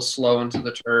just a little slow into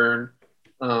the turn.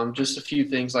 Just a few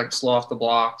things like slow off the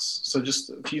blocks. So just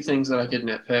a few things that I could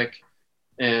nitpick,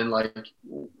 and like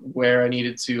where I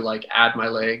needed to like add my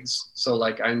legs. So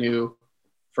like I knew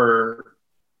for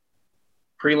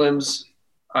prelims,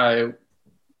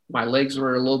 my legs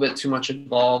were a little bit too much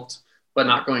involved, but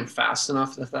not going fast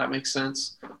enough, if that makes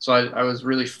sense. So I was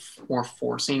really more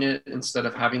forcing it instead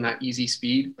of having that easy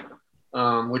speed,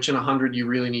 which in 100, you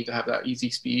really need to have that easy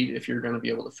speed if you're going to be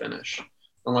able to finish,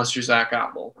 unless you're Zach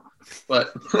Apple.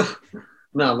 But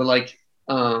no, but like,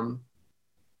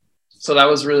 so that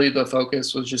was really the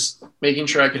focus, was just making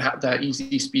sure I could have that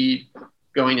easy speed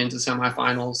going into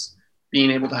semifinals,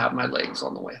 being able to have my legs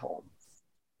on the way home.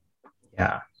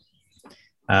 Yeah.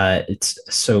 It's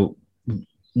so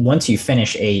once you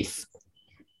finish eighth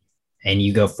and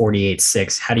you go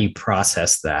 48.6, how do you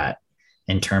process that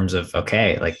in terms of,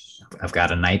 okay, like I've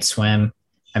got a night swim?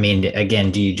 I mean,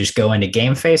 again, do you just go into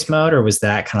game face mode, or was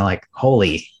that kind of like,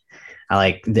 holy,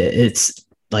 it's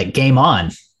like game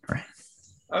on? Right.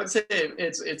 I would say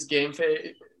it's game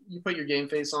face. You put your game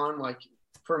face on. Like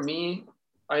for me,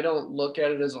 I don't look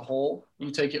at it as a whole.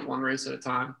 You take it one race at a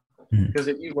time, because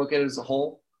if you look at it as a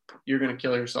whole, you're going to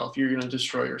kill yourself. You're going to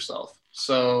destroy yourself.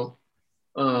 So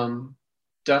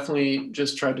definitely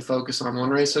just tried to focus on one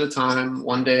race at a time,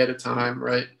 one day at a time,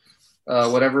 right?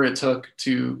 Whatever it took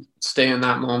to stay in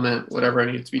that moment, whatever I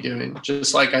needed to be doing,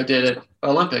 just like I did at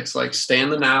Olympics, like stay in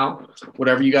the now,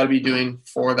 whatever you got to be doing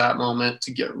for that moment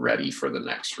to get ready for the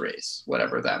next race,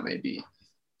 whatever that may be.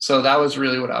 So that was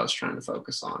really what I was trying to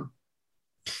focus on.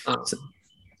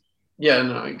 Yeah,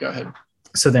 no, go ahead.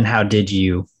 So then how did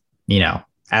you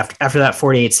after that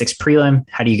 48.6 prelim,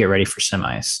 how do you get ready for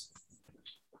semis?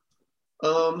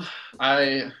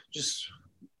 I just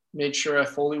made sure I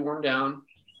fully warmed down.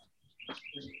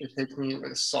 It takes me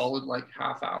like a solid like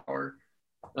half hour.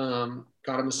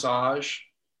 Got a massage,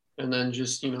 and then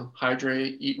just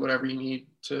hydrate, eat whatever you need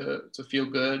to feel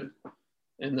good,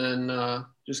 and then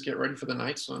just get ready for the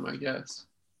night swim, I guess.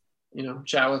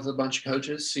 Chat with a bunch of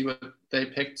coaches, see what they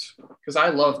picked, because I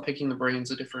love picking the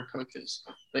brains of different coaches.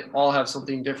 They all have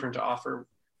something different to offer.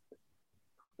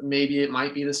 Maybe it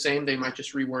might be the same. They might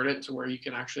just reword it to where you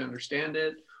can actually understand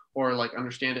it, or like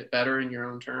understand it better in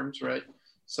your own terms, right?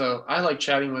 So I like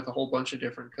chatting with a whole bunch of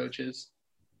different coaches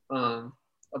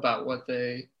about what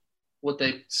they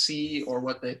see or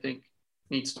what they think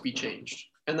needs to be changed.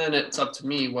 And then it's up to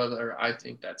me whether I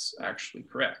think that's actually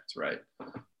correct, right?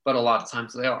 But a lot of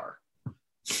times they are.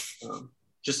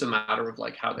 Just a matter of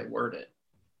like how they word it.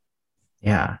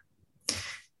 Yeah.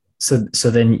 So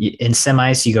then in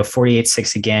semis, you go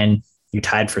 48.6 again. You're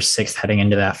tied for sixth heading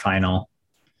into that final.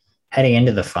 Heading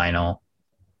into the final,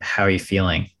 how are you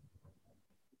feeling?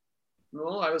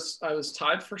 Well, I was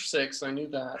tied for sixth. I knew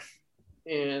that,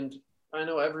 and I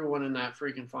know everyone in that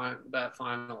freaking that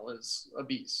final is a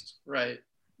beast, right?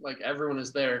 Like everyone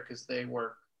is there because they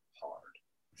work hard.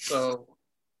 So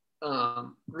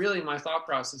really my thought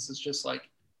process is just like,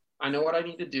 I know what I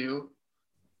need to do.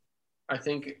 I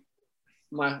think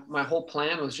my whole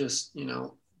plan was just,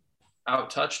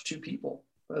 out-touch two people.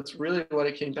 That's really what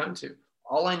it came down to.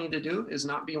 All I need to do is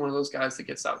not be one of those guys that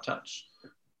gets out-touched.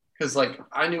 Because like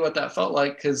I knew what that felt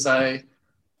like, because I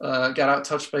got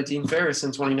out-touched by Dean Ferris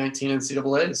in 2019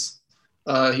 NCAAs.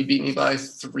 He beat me by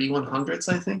 3 100s,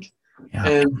 I think. Yeah.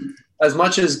 And as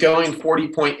much as going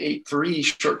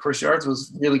 40.83 short course yards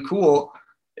was really cool,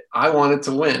 I wanted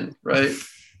to win, right?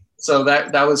 So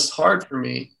that was hard for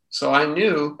me. So I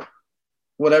knew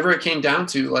whatever it came down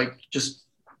to, like just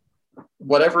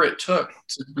whatever it took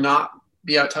to not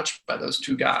be outtouched by those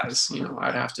two guys, you know,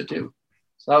 I'd have to do.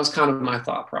 So that was kind of my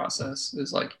thought process,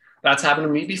 is like, that's happened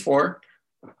to me before,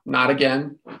 not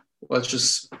again. Let's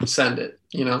just send it,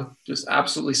 you know, just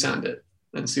absolutely send it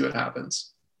and see what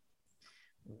happens.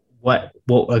 What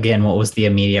was the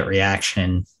immediate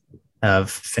reaction of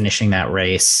finishing that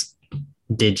race?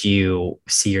 Did you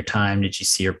see your time? Did you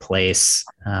see your place?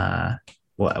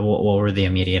 What were the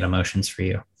immediate emotions for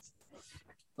you?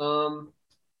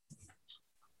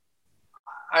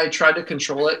 I tried to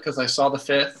control it because I saw the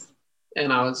fifth,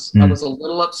 and I was a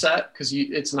little upset because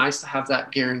it's nice to have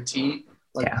that guarantee.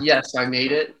 Like, yes, I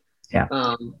made it.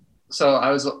 Yeah. So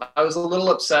I was a little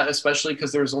upset, especially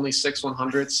because there was only 6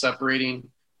 100s separating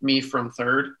me from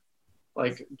third.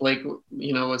 Like Blake,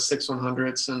 you know, was 6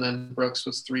 100s, and then Brooks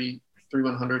was 3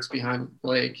 100s behind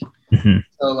Blake. Mm-hmm.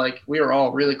 So like we were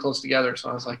all really close together. So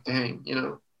I was like, dang, you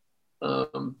know.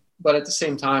 But at the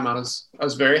same time, I was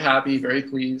very happy, very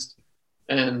pleased,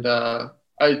 and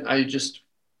I just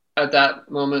at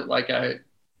that moment, like I,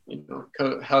 you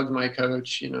know, hugged my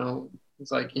coach. You know,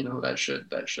 it's like, you know, that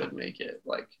should make it.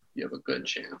 Like, you have a good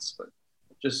chance, but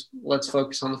just let's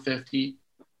focus on the 50.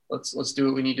 Let's do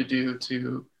what we need to do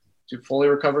to fully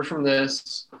recover from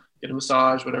this, get a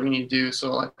massage, whatever you need to do.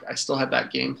 So like I still had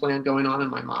that game plan going on in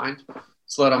my mind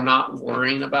so that I'm not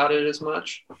worrying about it as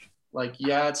much. Like,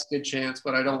 yeah, it's a good chance,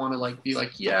 but I don't want to like be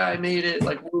like, yeah, I made it,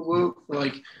 like woo woo.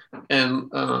 Like, and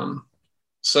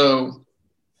so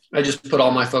I just put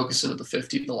all my focus into the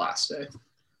 50 the last day.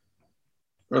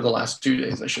 Or the last 2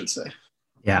 days, I should say.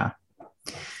 Yeah.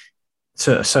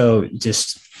 So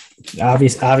just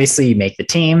obviously you make the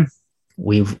team.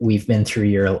 We've been through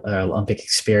your Olympic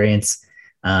experience.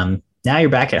 Now you're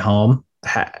back at home.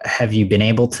 Have you been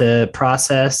able to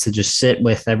process, to just sit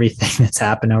with everything that's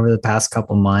happened over the past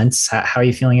couple months? How are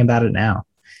you feeling about it now?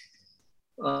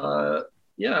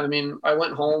 Yeah, I mean, I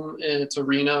went home to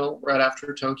Reno right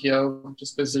after Tokyo,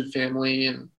 just visited family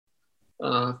and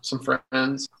some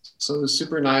friends. So it was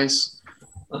super nice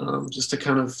just to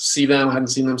kind of see them. I hadn't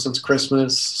seen them since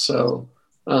Christmas. So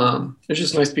it's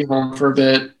just nice to be home for a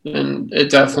bit. And it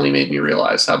definitely made me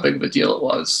realize how big of a deal it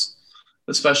was,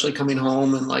 especially coming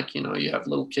home and like, you know, you have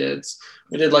little kids.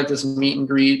 We did like this meet and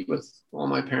greet with all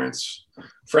my parents'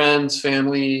 friends,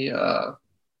 family,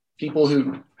 people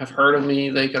who have heard of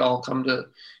me. They could all come to,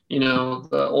 you know,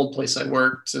 the old place I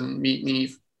worked and meet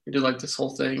me. We did like this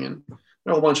whole thing, and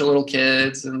a whole bunch of little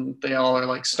kids, and they all are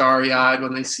like starry eyed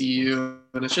when they see you.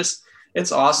 And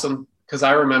it's awesome because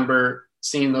I remember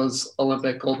seeing those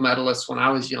Olympic gold medalists when I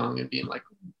was young and being like,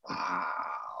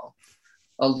 wow,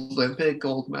 Olympic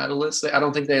gold medalists. I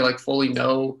don't think they like fully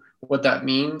know what that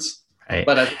means, Right.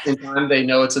 but at the same time, they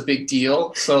know it's a big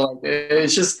deal. So like,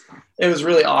 it was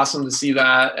really awesome to see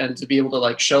that and to be able to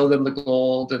like show them the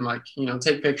gold and like, you know,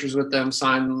 take pictures with them,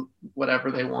 sign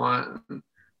whatever they want. And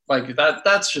like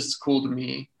that's just cool to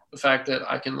me. The fact that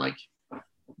I can like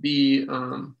be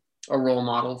a role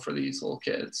model for these little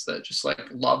kids that just like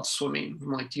love swimming.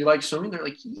 I'm like, do you like swimming? They're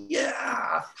like,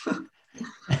 yeah.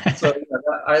 So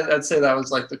yeah, I'd say that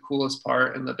was like the coolest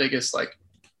part and the biggest like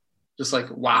just like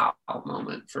wow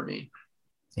moment for me.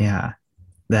 Yeah,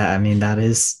 that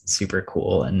is super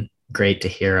cool and great to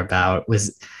hear about.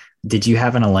 Did you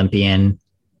have an Olympian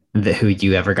who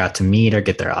you ever got to meet or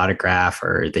get their autograph,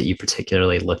 or that you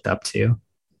particularly looked up to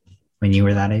when you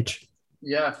were that age?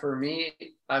 Yeah, for me,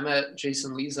 I met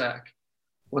Jason Lezak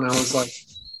when I was like,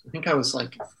 I think I was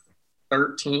like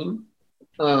 13.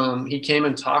 He came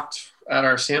and talked at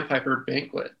our Sandpiper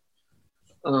banquet,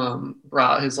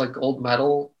 brought his like gold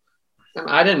medal. And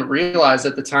I didn't realize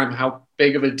at the time how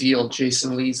big of a deal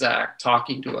Jason Lezak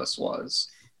talking to us was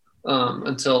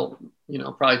until, you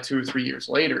know, probably 2 or 3 years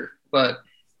later. But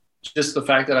just the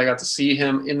fact that I got to see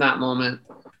him in that moment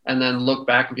and then look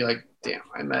back and be like, damn,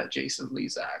 I met Jason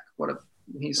Lezak.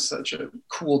 He's such a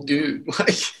cool dude.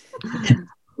 Like,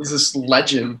 he's this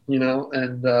legend, you know?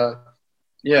 And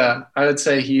yeah, I would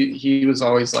say he was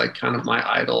always like kind of my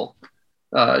idol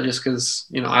just because,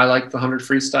 you know, I like the 100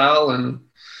 freestyle and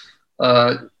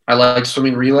I like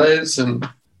swimming relays, and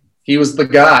he was the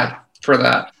guy for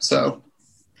that. So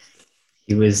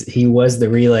he was the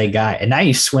relay guy, and now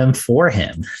you swim for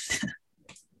him.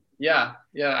 yeah.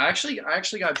 I actually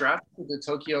got drafted to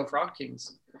Tokyo Frog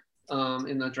Kings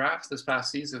in the draft this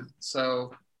past season.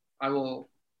 So I will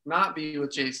not be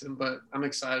with Jason, but I'm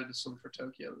excited to swim for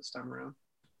Tokyo this time around.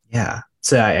 Yeah.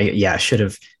 So I should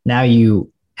have. Now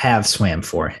you have swam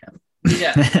for him.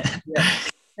 Yeah. Yeah.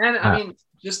 And I Uh, mean,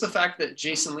 just the fact that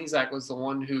Jason Lezak was the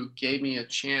one who gave me a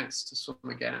chance to swim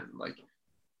again, like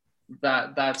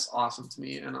that's awesome to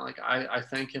me. And like, I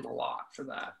thank him a lot for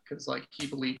that. Cause like he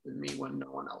believed in me when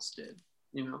no one else did,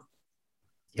 you know?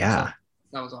 So yeah.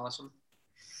 that was awesome.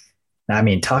 I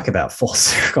mean, talk about full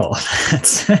circle.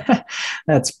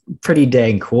 That's pretty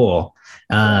dang cool.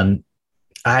 I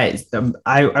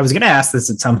was going to ask this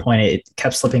at some point. It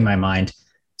kept slipping my mind.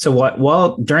 So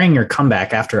well, during your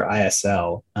comeback after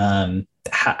ISL,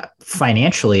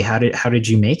 financially, how did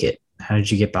you make it? How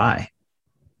did you get by?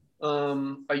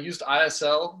 I used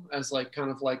ISL as like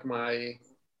kind of like my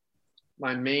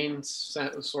main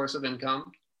source of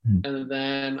income. Mm-hmm. And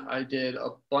then I did a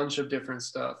bunch of different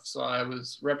stuff. So I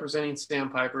was representing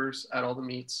sandpipers at all the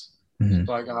meets. Mm-hmm.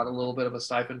 So I got a little bit of a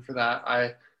stipend for that.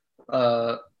 I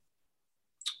I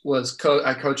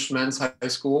coached men's high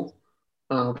school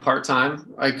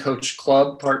part-time. I coached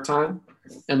club part-time.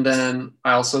 And then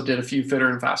I also did a few fitter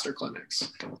and faster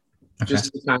clinics. Okay.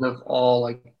 Just to kind of all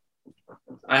like,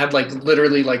 I had like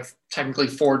literally like technically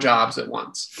 4 jobs at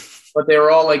once, but they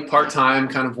were all like part-time,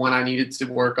 kind of when I needed to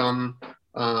work on,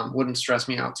 wouldn't stress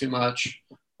me out too much.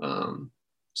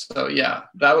 So yeah,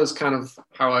 that was kind of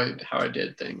how I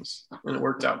did things, and it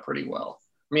worked out pretty well.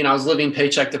 I mean, I was living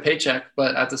paycheck to paycheck,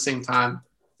 but at the same time,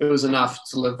 it was enough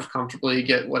to live comfortably,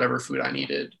 get whatever food I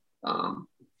needed, and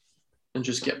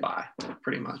just get by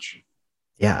pretty much.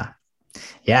 Yeah.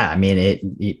 Yeah. I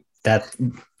mean,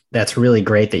 that's really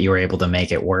great that you were able to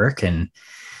make it work and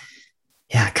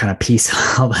kind of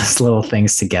piece all those little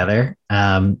things together.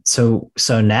 So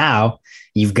now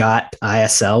you've got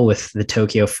ISL with the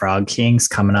Tokyo Frog Kings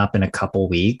coming up in a couple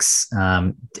weeks.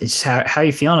 It's how are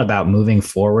you feeling about moving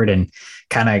forward and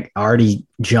kind of already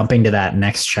jumping to that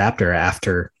next chapter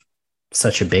after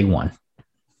such a big one?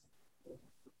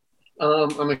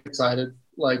 I'm excited,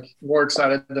 like more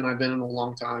excited than I've been in a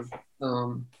long time.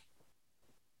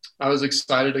 I was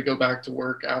excited to go back to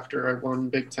work after I won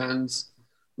Big Tens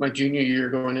my junior year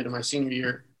going into my senior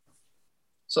year.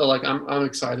 So like, I'm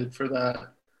excited for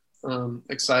that.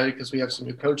 Excited because we have some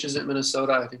new coaches at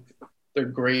Minnesota. I think they're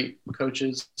great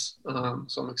coaches.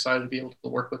 So I'm excited to be able to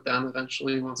work with them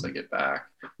eventually once I get back.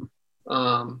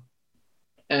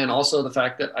 And also the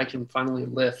fact that I can finally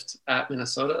lift at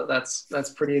Minnesota. That's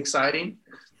pretty exciting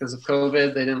because of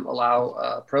COVID. They didn't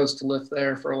allow pros to lift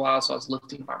there for a while. So I was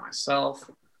lifting by myself.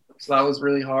 So that was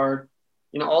really hard.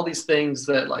 You know, all these things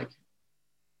that like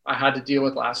I had to deal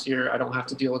with last year, I don't have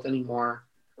to deal with anymore.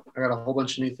 I got a whole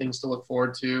bunch of new things to look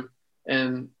forward to.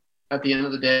 And at the end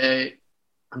of the day,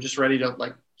 I'm just ready to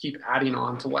like keep adding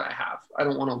on to what I have. I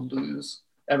don't want to lose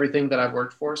everything that I've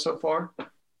worked for so far,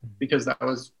 because that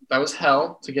was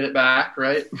hell to get it back,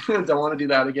 right? Don't want to do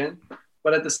that again.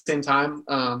 But at the same time,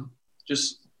 I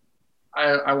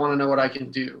want to know what I can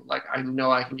do. Like, I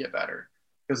know I can get better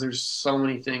because there's so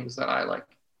many things that I like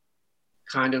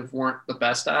kind of weren't the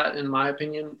best at, in my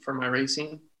opinion, for my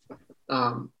racing.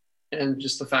 And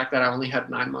just the fact that I only had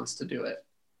 9 months to do it.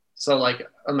 So like,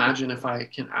 imagine if I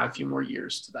can add a few more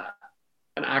years to that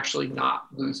and actually not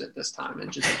lose it this time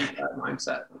and just keep that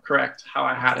mindset correct how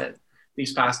I had it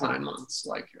these past 9 months.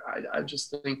 Like, I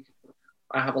just think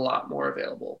I have a lot more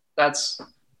available. That's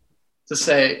to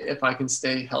say if I can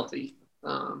stay healthy,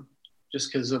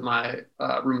 just because of my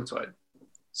rheumatoid.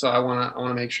 So I want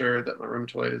to make sure that my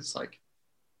rheumatoid is like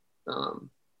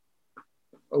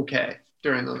okay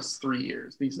during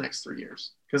these next 3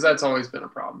 years, because that's always been a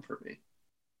problem for me.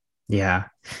 Yeah.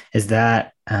 Is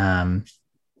that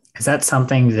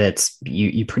something that's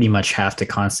you pretty much have to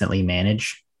constantly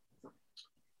manage?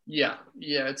 Yeah.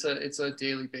 It's a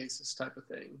daily basis type of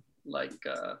thing. Like,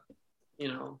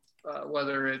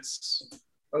 whether it's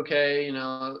okay,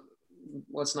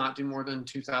 let's not do more than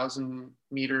 2,000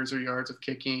 meters or yards of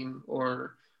kicking,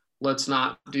 or let's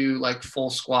not do like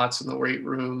full squats in the weight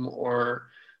room, or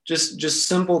just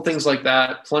simple things like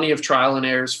that. Plenty of trial and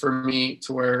errors for me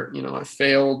to where, I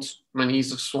failed, my knees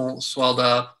have swelled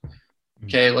up.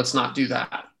 Okay, let's not do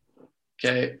that.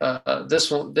 Okay,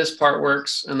 this part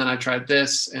works, and then I tried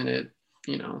this, and it,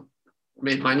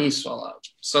 made my knees swell up.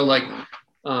 So like,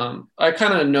 I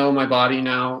kind of know my body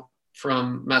now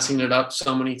from messing it up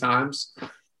so many times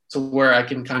to where I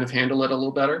can kind of handle it a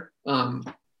little better.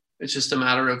 It's just a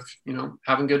matter of,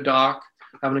 having a good doc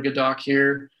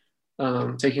here,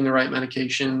 taking the right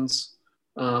medications,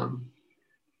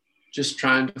 just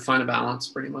trying to find a balance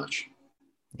pretty much.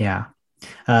 Yeah.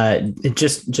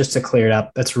 Just to clear it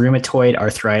up, that's rheumatoid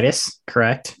arthritis,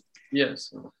 correct?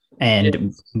 Yes. And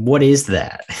yes. What is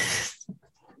that?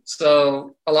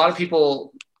 So a lot of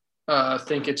people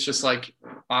think it's just like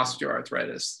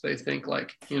osteoarthritis. They think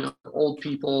like, old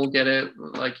people get it,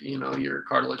 like, your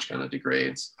cartilage kind of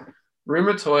degrades.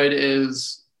 Rheumatoid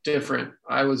is different.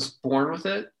 I was born with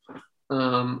it.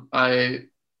 I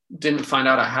didn't find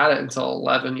out I had it until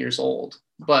 11 years old,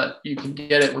 but you can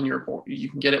get it when you're born. You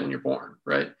can get it when you're born,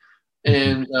 right?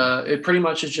 And it pretty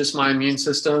much is just my immune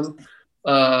system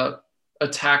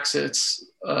attacks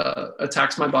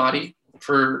my body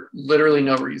for literally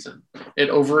no reason. It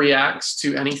overreacts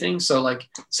to anything. So like,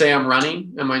 say I'm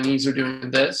running and my knees are doing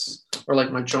this, or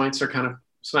like my joints are kind of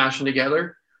smashing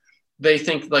together. They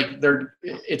think like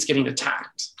it's getting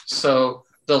attacked. So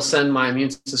they'll send my immune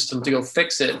system to go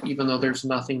fix it, even though there's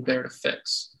nothing there to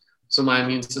fix. So my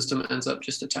immune system ends up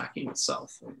just attacking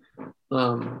itself.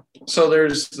 So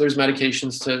there's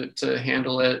medications to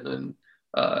handle it and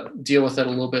deal with it a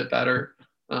little bit better,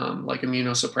 like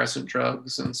immunosuppressant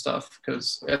drugs and stuff,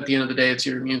 because at the end of the day, it's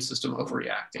your immune system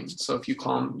overreacting. So if you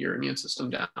calm your immune system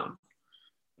down,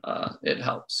 it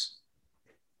helps.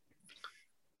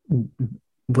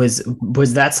 Was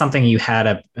that something you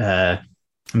had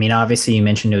I mean, obviously you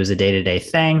mentioned it was a day-to-day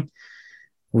thing.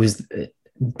 Was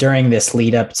during this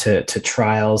lead up to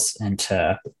trials and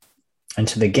to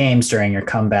the games during your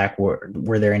comeback,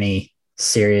 were there any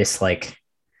serious like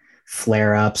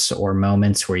flare-ups or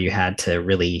moments where you had to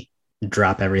really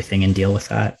drop everything and deal with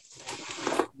that?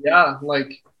 Yeah,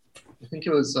 like I think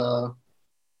it was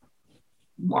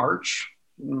March.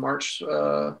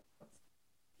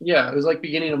 Yeah, it was like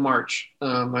beginning of March.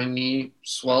 My knee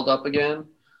swelled up again.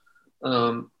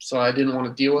 So I didn't want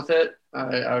to deal with it.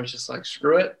 I was just like,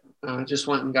 screw it. I just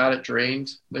went and got it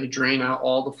drained. They drain out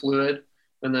all the fluid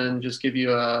and then just give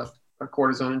you a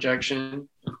cortisone injection.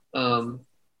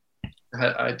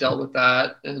 I dealt with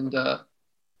that, and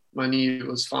my knee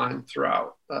was fine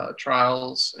throughout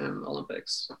trials and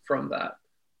Olympics from that.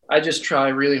 I just try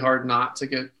really hard not to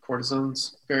get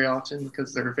cortisones very often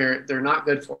because they're not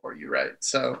good for you, right?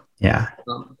 So yeah,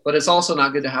 but it's also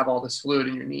not good to have all this fluid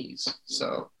in your knees.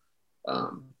 So,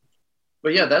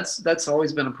 but yeah, that's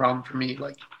always been a problem for me.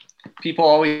 Like people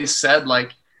always said,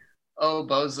 like, oh,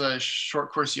 Bowe's a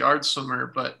short course yard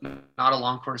swimmer, but not a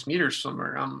long course meter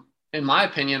swimmer. In my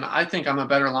opinion, I think I'm a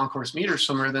better long course meter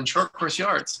swimmer than short course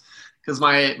yards, because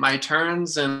my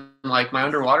turns and like my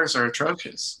underwaters are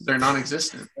atrocious. They're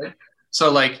non-existent. Right?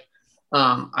 So like,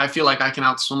 I feel like I can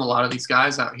outswim a lot of these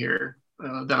guys out here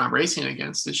that I'm racing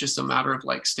against. It's just a matter of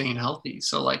like staying healthy.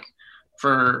 So like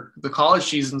for the college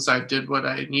seasons, I did what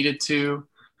I needed to.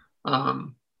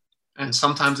 And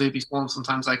sometimes they'd be swollen.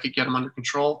 Sometimes I could get them under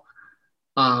control.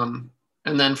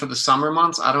 And then for the summer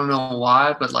months, I don't know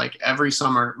why, but like every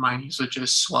summer my knees would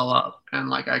just swell up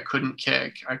and like I couldn't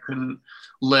kick, I couldn't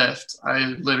lift.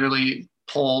 I literally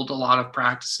pulled a lot of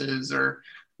practices or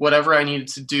whatever I needed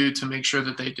to do to make sure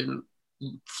that they didn't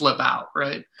flip out,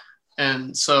 right?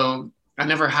 And so I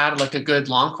never had like a good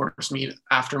long course meet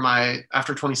after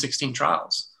 2016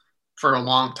 trials for a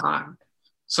long time.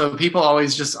 So people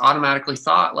always just automatically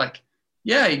thought like,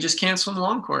 yeah, you just can't swim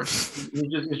long course.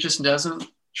 It just doesn't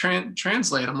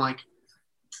translate. I'm like,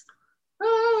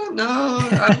 no,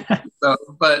 I don't think so.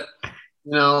 But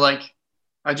like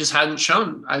I just hadn't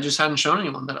shown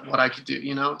anyone that what I could do.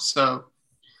 So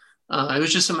it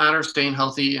was just a matter of staying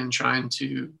healthy and trying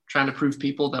to prove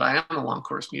people that I am a long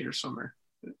course meter swimmer.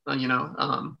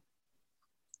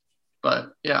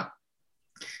 But yeah,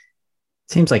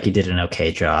 seems like you did an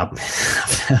okay job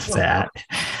of that.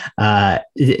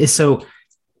 So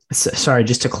sorry,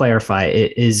 just to clarify,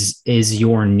 is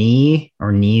your knee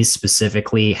or knees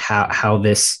specifically how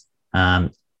this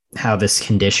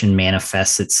condition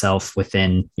manifests itself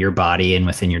within your body and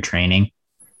within your training?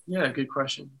 Yeah, good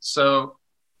question. So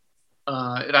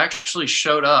it actually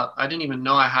showed up. I didn't even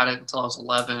know I had it until I was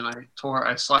 11.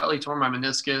 I slightly tore my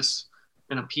meniscus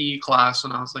in a PE class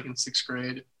when I was like in 6th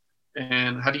grade,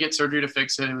 and had to get surgery to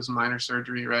fix it. It was minor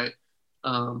surgery, right?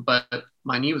 But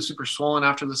my knee was super swollen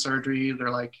after the surgery. They're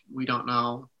like, we don't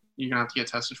know. You're going to have to get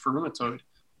tested for rheumatoid.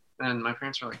 And my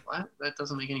parents were like, what? That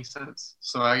doesn't make any sense.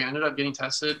 So I ended up getting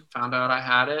tested, found out I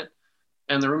had it.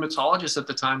 And the rheumatologist at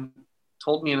the time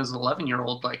told me as an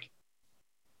 11-year-old, like,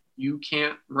 you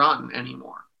can't run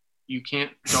anymore. You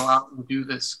can't go out and do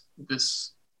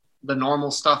the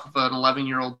normal stuff of an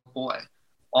 11-year-old boy.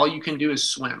 All you can do is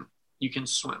swim. You can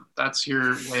swim. That's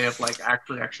your way of like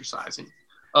actually exercising.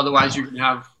 Otherwise, you're going to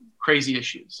have crazy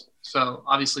issues. So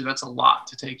obviously that's a lot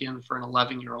to take in for an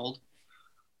 11-year-old.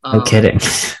 No kidding.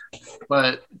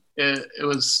 But it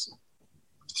was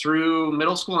through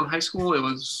middle school and high school, it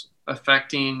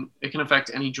can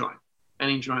affect any joint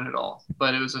at all.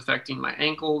 But it was affecting my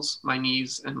ankles, my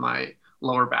knees, and my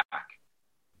lower back.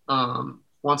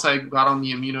 once I got on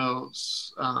the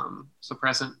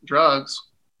suppressant drugs,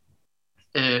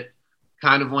 it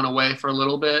kind of went away for a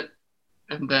little bit,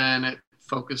 and then it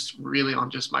focused really on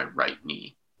just my right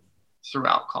knee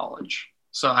throughout college.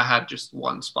 So I had just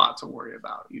one spot to worry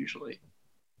about usually.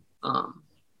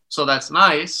 So that's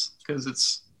nice because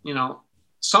it's,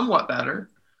 somewhat better.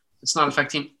 It's not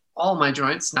affecting all my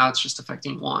joints. Now it's just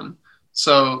affecting one.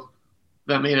 So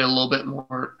that made it a little bit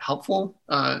more helpful.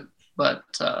 Yeah,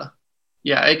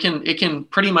 it can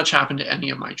pretty much happen to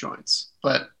any of my joints.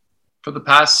 But for the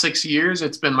past 6 years,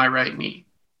 it's been my right knee.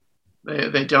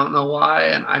 They don't know why,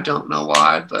 and I don't know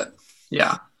why, but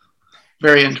yeah,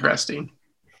 very interesting.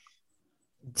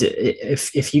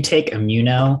 If you take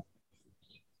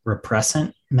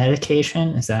immunorepressant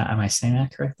medication, am I saying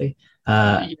that correctly?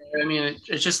 Yeah, I mean,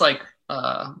 it's just like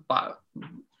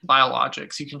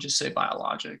biologics. You can just say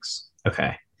biologics.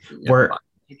 Okay. Yeah,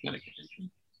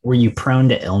 were you prone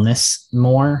to illness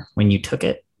more when you took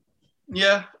it?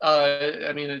 Yeah.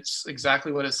 I mean, it's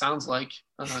exactly what it sounds like.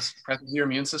 Suppresses your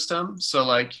immune system. So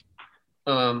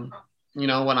when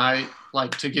I,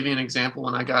 to give you an example,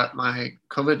 when I got my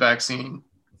COVID vaccine,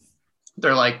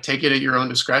 they're like, take it at your own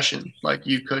discretion. Like,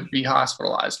 you could be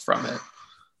hospitalized from it.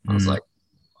 I was like,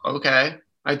 okay.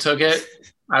 I took it.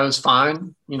 I was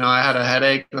fine. I had a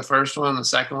headache the first one. The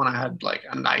second one, I had like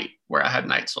a night where I had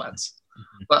night sweats.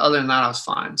 But other than that, I was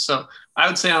fine. So I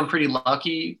would say I'm pretty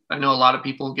lucky. I know a lot of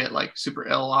people get like super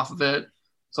ill off of it.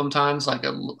 Sometimes like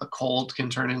a cold can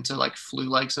turn into like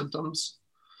flu-like symptoms.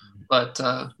 But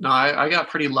no, I got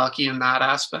pretty lucky in that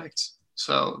aspect.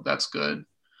 So that's good.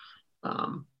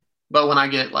 But when I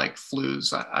get like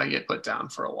flus, I get put down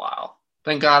for a while.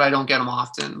 Thank God I don't get them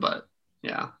often, but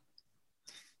yeah.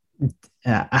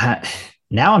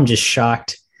 Now I'm just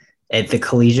shocked at the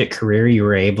collegiate career you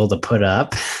were able to put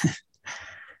up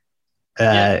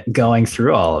going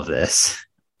through all of this.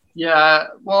 Yeah,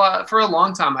 well, for a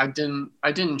long time, I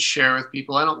didn't share with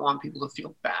people. I don't want people to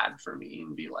feel bad for me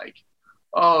and be like,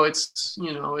 oh, it's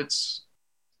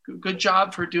good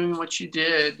job for doing what you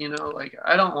did. Like,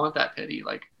 I don't want that pity.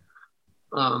 Like,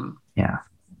 I've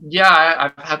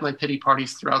had my pity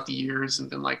parties throughout the years and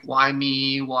been like, why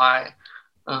me? Why?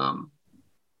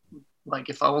 Like,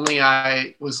 if only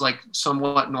I was like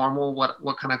somewhat normal,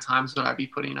 what kind of times would I be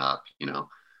putting up?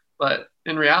 But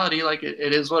in reality, like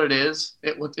it is what it is.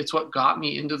 It's what got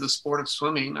me into the sport of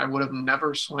swimming. I would have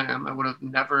never swam. I would have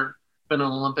never been an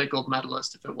Olympic gold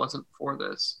medalist if it wasn't for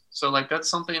this. So like, that's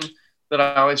something that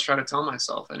I always try to tell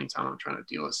myself anytime I'm trying to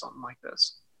deal with something like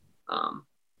this.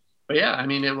 But yeah, I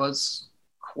mean, it was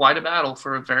quite a battle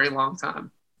for a very long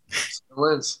time. It still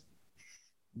is.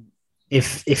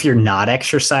 If you're not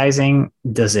exercising,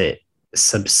 does it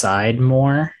subside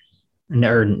more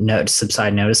or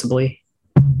subside noticeably?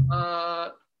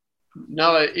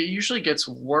 No, it usually gets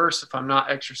worse if I'm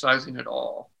not exercising at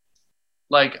all.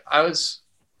 Like I was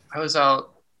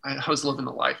living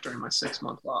the life during my 6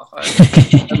 months off. I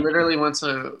literally went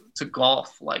to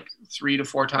golf like 3 to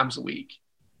 4 times a week.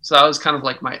 So that was kind of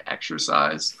like my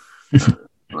exercise.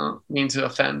 Mean to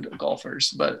offend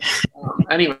golfers, but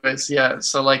anyways, yeah.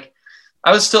 So like,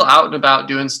 I was still out and about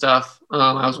doing stuff.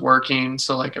 I was working,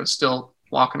 so like I was still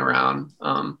walking around.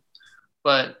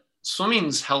 But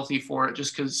swimming's healthy for it,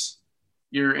 just because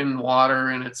you're in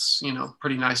water and it's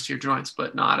pretty nice to your joints,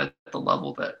 but not at the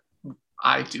level that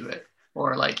I do it,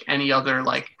 or like any other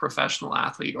like professional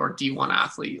athlete or D1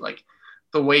 athlete. Like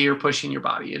the way you're pushing your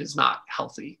body, it is not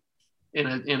healthy in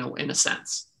a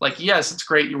sense. Like, yes, it's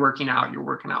great you're working out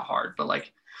hard, but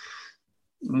like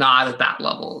not at that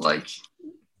level. Like,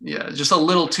 yeah, just a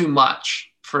little too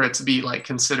much for it to be like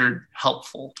considered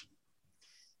helpful.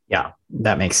 Yeah,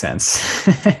 that makes sense.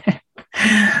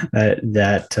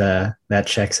 that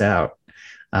checks out.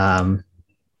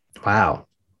 Wow.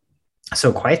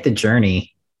 So quite the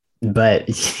journey,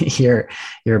 but you're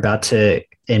about to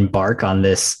embark on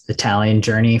this Italian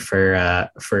journey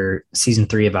for season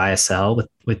 3 of ISL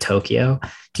with Tokyo.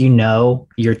 Do you know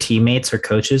your teammates or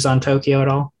coaches on Tokyo at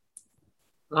all?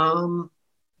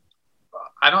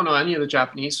 I don't know any of the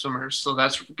Japanese swimmers, so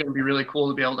that's going to be really cool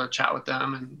to be able to chat with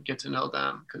them and get to know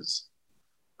them, because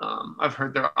I've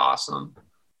heard they're awesome.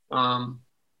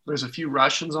 There's a few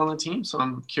Russians on the team, so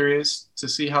I'm curious to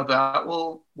see how that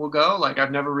will go. Like,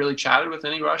 I've never really chatted with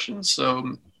any Russians,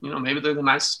 so maybe they're the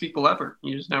nicest people ever.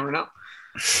 You just never know.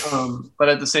 But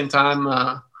at the same time,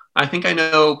 I think I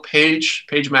know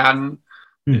Paige Madden,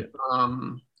 who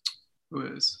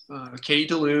is Katie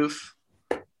DeLoof,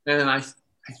 and I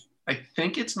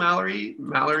think it's Mallory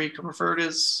Comerford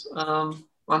is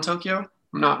on Tokyo.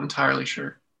 I'm not entirely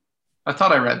sure. I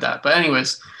thought I read that, but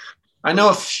anyways, I know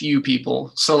a few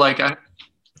people. So like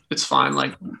it's fine.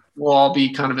 Like we'll all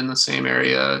be kind of in the same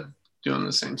area doing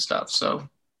the same stuff. So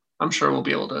I'm sure we'll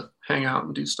be able to hang out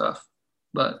and do stuff.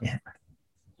 But yeah.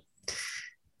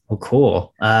 Well,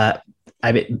 cool.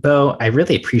 Bowe, I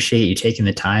really appreciate you taking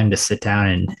the time to sit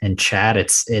down and chat.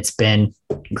 It's been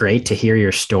great to hear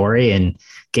your story and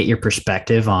get your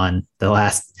perspective on the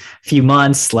last few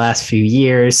months, last few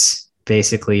years,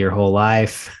 basically your whole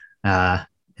life.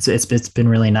 It's been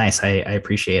really nice. I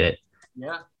appreciate it.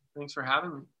 Yeah. Thanks for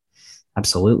having me.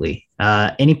 Absolutely.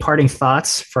 Any parting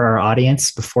thoughts for our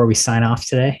audience before we sign off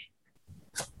today?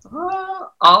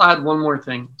 I'll add one more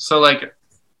thing. So like,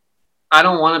 I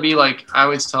don't want to be like, I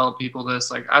always tell people this,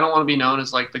 like, I don't want to be known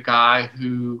as like the guy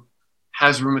who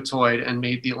has rheumatoid and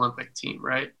made the Olympic team,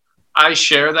 right? I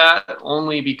share that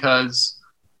only because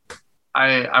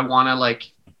I want to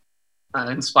like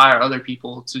inspire other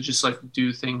people to just like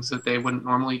do things that they wouldn't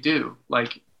normally do.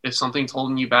 Like if something's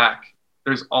holding you back,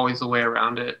 there's always a way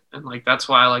around it. And like, that's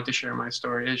why I like to share my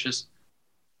story. It's just,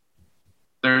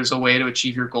 there's a way to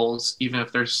achieve your goals, even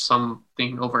if there's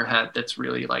something overhead that's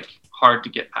really like hard to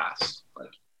get past.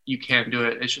 Like you can't do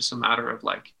it. It's just a matter of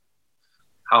like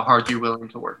how hard you're willing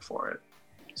to work for it.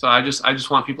 So I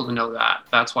just want people to know that.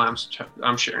 That's why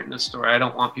I'm sharing this story. I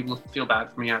don't want people to feel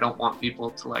bad for me. I don't want people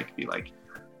to like be like,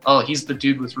 oh, he's the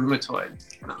dude with rheumatoid.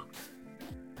 No,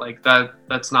 like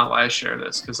that's not why I share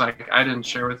this, because like I didn't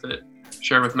share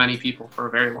with many people for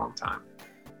a very long time.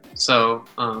 So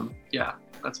yeah,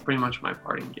 that's pretty much my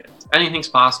parting gift. Anything's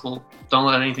possible. Don't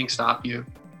let anything stop you,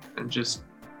 and just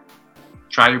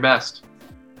try your best,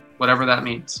 whatever that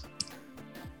means.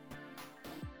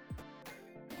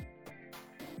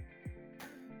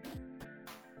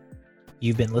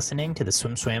 You've been listening to the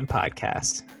Swim Swam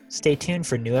podcast. Stay tuned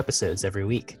for new episodes every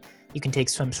week. You can take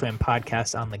Swim Swam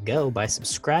podcast on the go by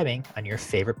subscribing on your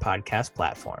favorite podcast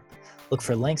platform. Look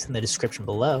for links in the description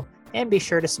below, and be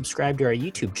sure to subscribe to our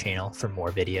YouTube channel for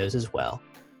more videos as well.